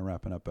we're kind of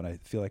wrapping up, but I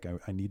feel like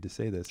I need to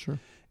say this. Sure.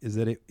 Is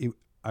that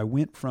I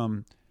went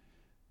from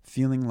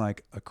feeling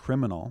like a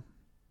criminal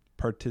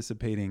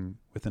participating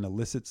with an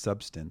illicit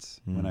substance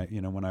when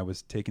I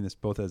was taking this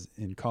both as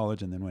in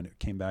college and then when it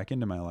came back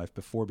into my life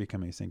before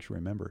becoming a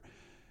sanctuary member.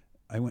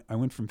 I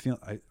went from feeling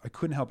I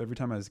couldn't help every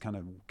time I was kind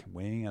of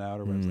weighing it out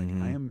or I was like,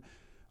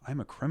 I'm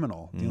a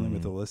criminal dealing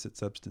with illicit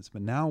substance.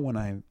 But now when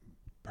I'm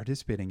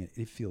participating,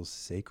 it feels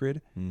sacred.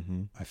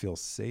 Mm-hmm. I feel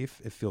safe.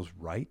 It feels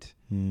right.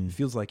 Mm-hmm. It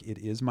feels like it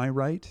is my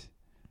right.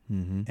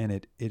 Mm-hmm. And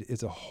it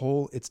is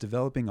it's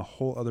developing a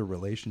whole other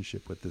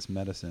relationship with this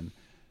medicine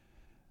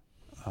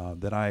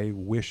that I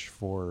wish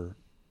for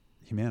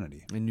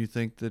humanity. And you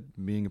think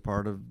that being a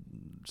part of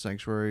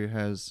Sanctuary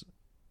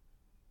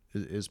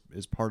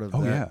is part of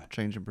that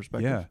change in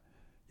perspective?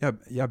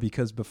 Yeah.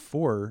 Because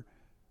before,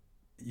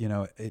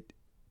 it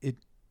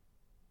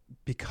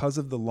because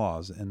of the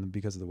laws and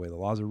because of the way the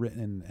laws are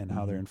written and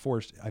how they're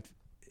enforced,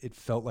 it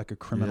felt like a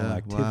criminal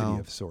activity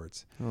of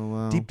sorts. Oh,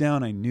 wow. Deep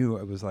down, I knew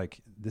it was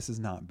like, this is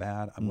not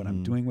bad. What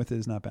I'm doing with it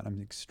is not bad.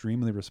 I'm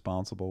extremely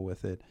responsible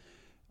with it.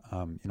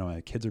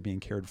 My kids are being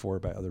cared for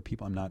by other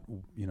people. I'm not,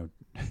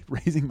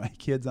 raising my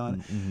kids on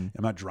it.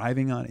 I'm not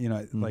driving on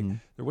it. Like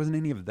there wasn't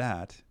any of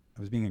that. I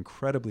was being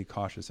incredibly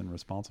cautious and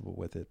responsible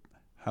with it.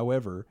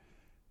 However,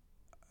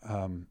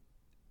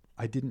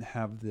 I didn't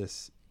have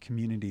this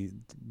community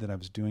that I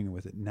was doing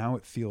with it. Now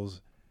it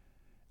feels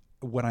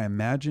what I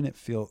imagine it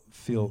felt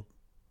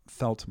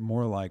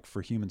more like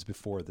for humans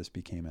before this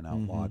became an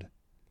outlawed,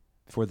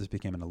 before this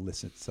became an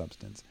illicit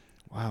substance.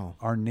 Wow.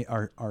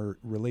 Our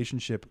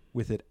relationship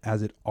with it,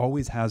 as it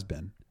always has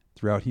been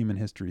throughout human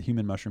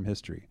mushroom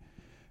history,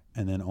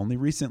 and then only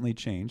recently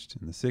changed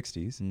in the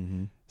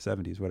 60s,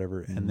 70s,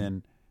 whatever, and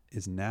then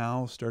is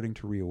now starting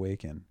to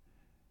reawaken.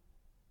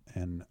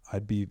 And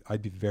I'd be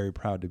very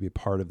proud to be a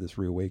part of this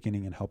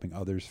reawakening and helping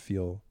others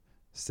feel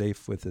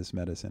safe with this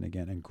medicine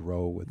again and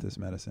grow with this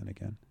medicine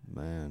again.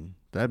 Man,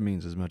 that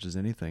means as much as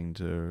anything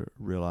to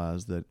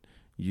realize that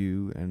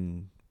you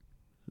and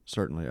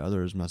certainly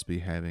others must be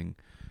having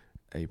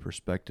a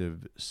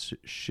perspective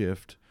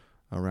shift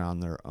around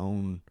their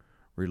own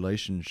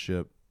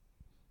relationship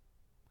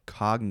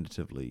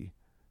cognitively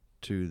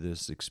to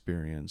this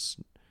experience,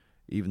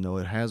 even though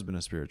it has been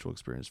a spiritual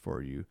experience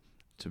for you,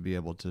 to be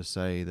able to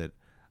say that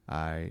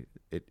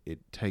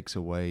it takes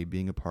away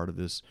being a part of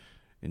this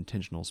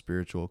intentional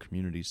spiritual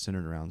community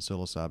centered around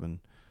psilocybin,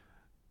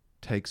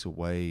 takes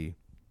away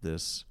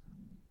this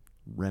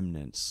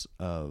remnants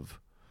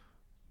of,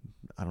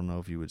 I don't know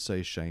if you would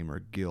say shame or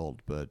guilt,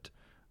 but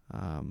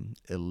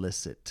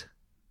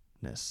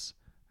illicitness,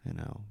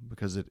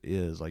 because it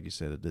is, like you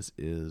said, this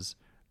is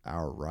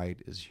our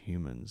right as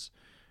humans,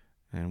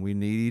 and we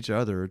need each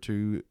other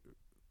to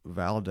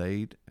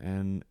validate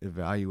and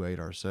evaluate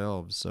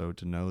ourselves. So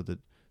to know that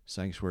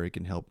Sanctuary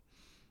can help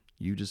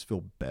you just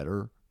feel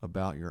better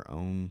about your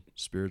own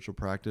spiritual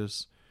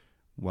practice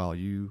while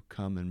you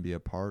come and be a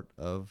part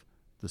of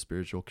the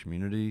spiritual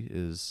community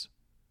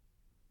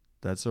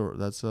that's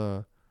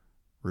a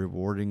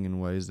rewarding in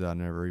ways that I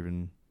never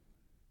even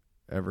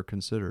ever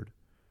considered.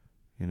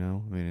 I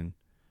mean,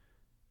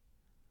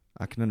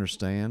 I can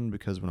understand,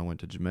 because when I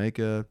went to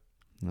Jamaica,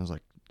 and I was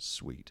like,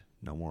 sweet,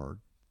 no more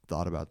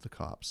thought about the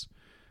cops.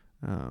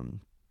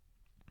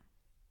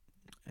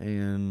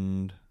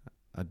 And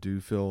I do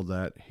feel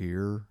that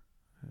here,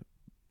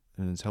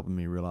 and it's helping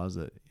me realize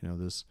that,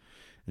 this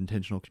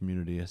intentional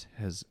community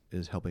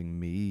is helping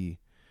me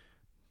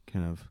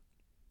kind of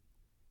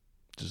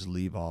just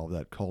leave all of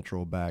that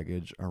cultural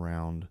baggage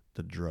around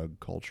the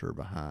drug culture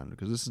behind,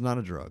 because this is not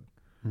a drug.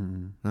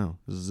 No,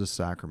 this is a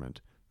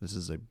sacrament. This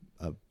is a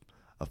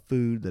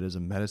food that is a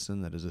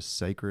medicine, that is a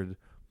sacred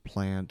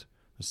plant,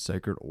 a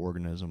sacred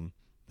organism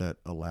that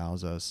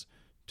allows us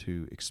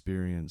to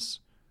experience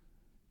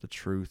the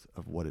truth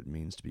of what it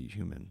means to be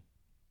human.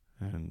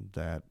 And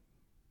that,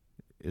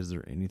 is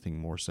there anything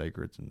more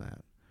sacred than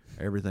that?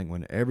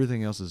 When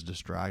everything else is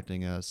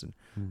distracting us and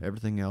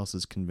everything else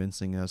is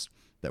convincing us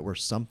that we're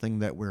something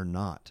that we're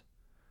not,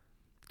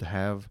 to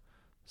have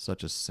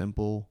such a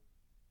simple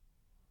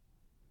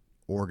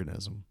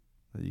organism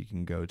that you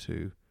can go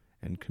to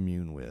and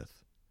commune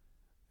with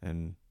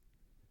and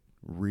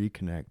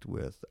reconnect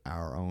with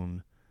our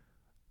own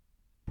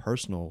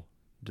personal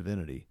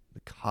divinity, the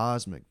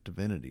cosmic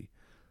divinity.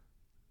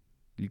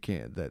 You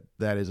can't,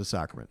 that is a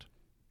sacrament.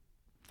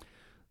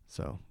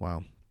 So,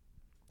 wow.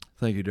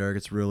 Thank you, Derek.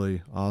 It's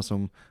really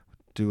awesome.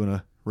 Do want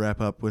to wrap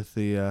up with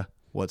the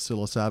what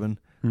psilocybin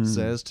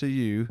says to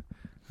you.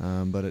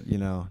 But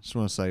just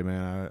want to say,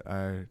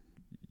 man,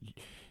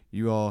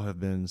 you all have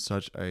been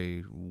such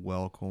a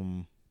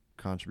welcome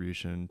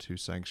contribution to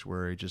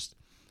Sanctuary, just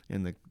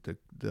in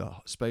the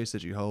space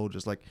that you hold.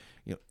 Just like,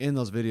 in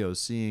those videos,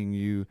 seeing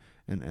you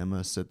and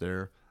Emma sit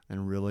there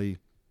and really,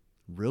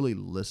 really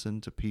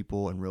listen to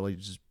people and really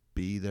just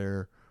be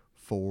there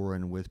for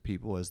and with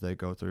people as they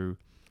go through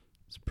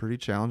some pretty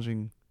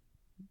challenging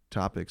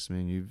topics. I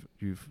mean,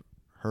 you've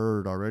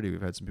heard already,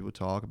 we've had some people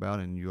talk about,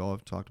 and you all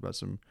have talked about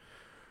some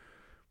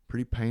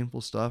pretty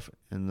painful stuff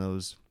in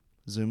those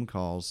Zoom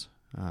calls,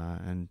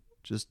 and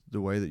just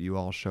the way that you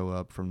all show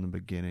up from the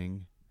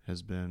beginning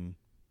has been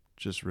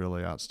just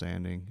really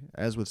outstanding,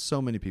 as with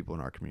so many people in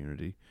our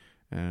community.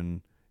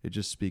 And it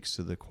just speaks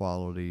to the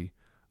quality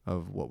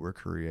of what we're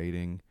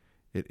creating.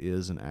 It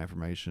is an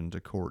affirmation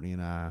to Courtney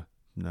and I,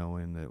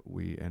 knowing that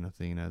we, and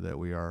Athena, that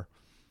we are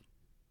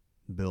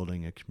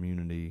building a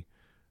community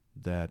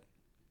that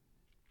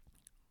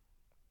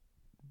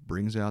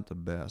brings out the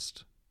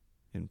best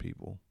in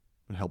people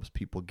and helps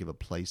people give a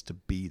place to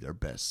be their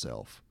best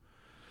self.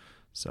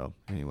 So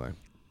anyway,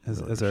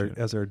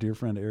 as our dear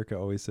friend Erica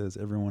always says,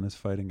 everyone is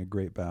fighting a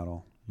great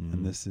battle, mm-hmm.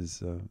 and this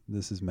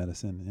is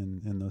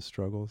medicine in those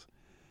struggles.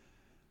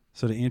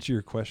 So to answer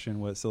your question,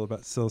 what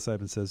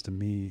psilocybin says to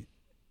me,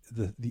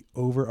 the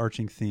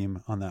overarching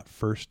theme on that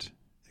first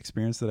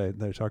experience that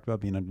I talked about,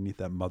 being underneath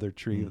that mother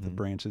tree mm-hmm. with the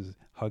branches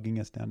hugging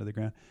us down to the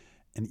ground,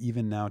 and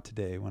even now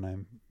today when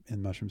I'm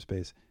in mushroom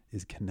space,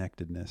 is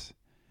connectedness.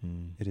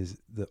 It is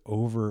the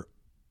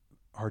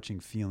overarching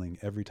feeling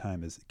every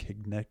time is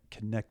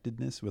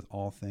connectedness with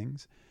all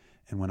things.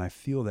 And when I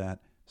feel that,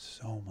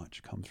 so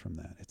much comes from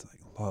that. It's like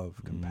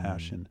love,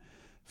 compassion,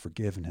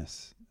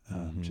 forgiveness,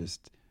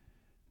 just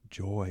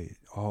joy,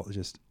 all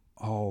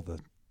the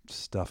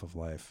stuff of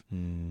life.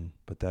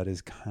 But that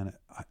is kind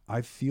of,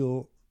 I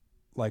feel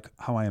like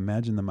how I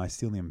imagine the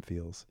mycelium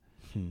feels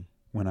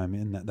when I'm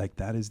in that. Like,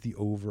 that is the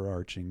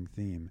overarching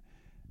theme.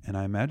 And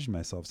I imagine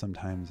myself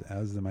sometimes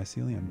as the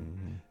mycelium,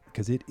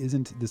 because it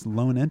isn't this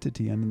lone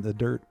entity in the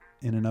dirt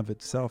in and of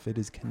itself. It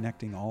is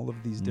connecting all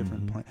of these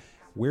different plants.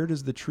 Where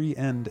does the tree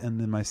end and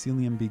the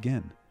mycelium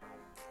begin?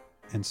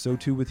 And so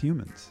too with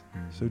humans.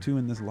 So too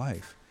in this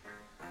life.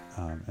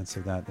 And so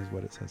that is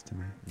what it says to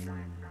me.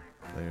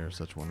 They are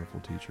such wonderful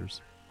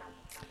teachers.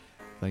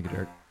 Thank you,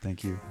 Derek.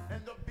 Thank you.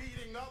 And the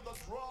beating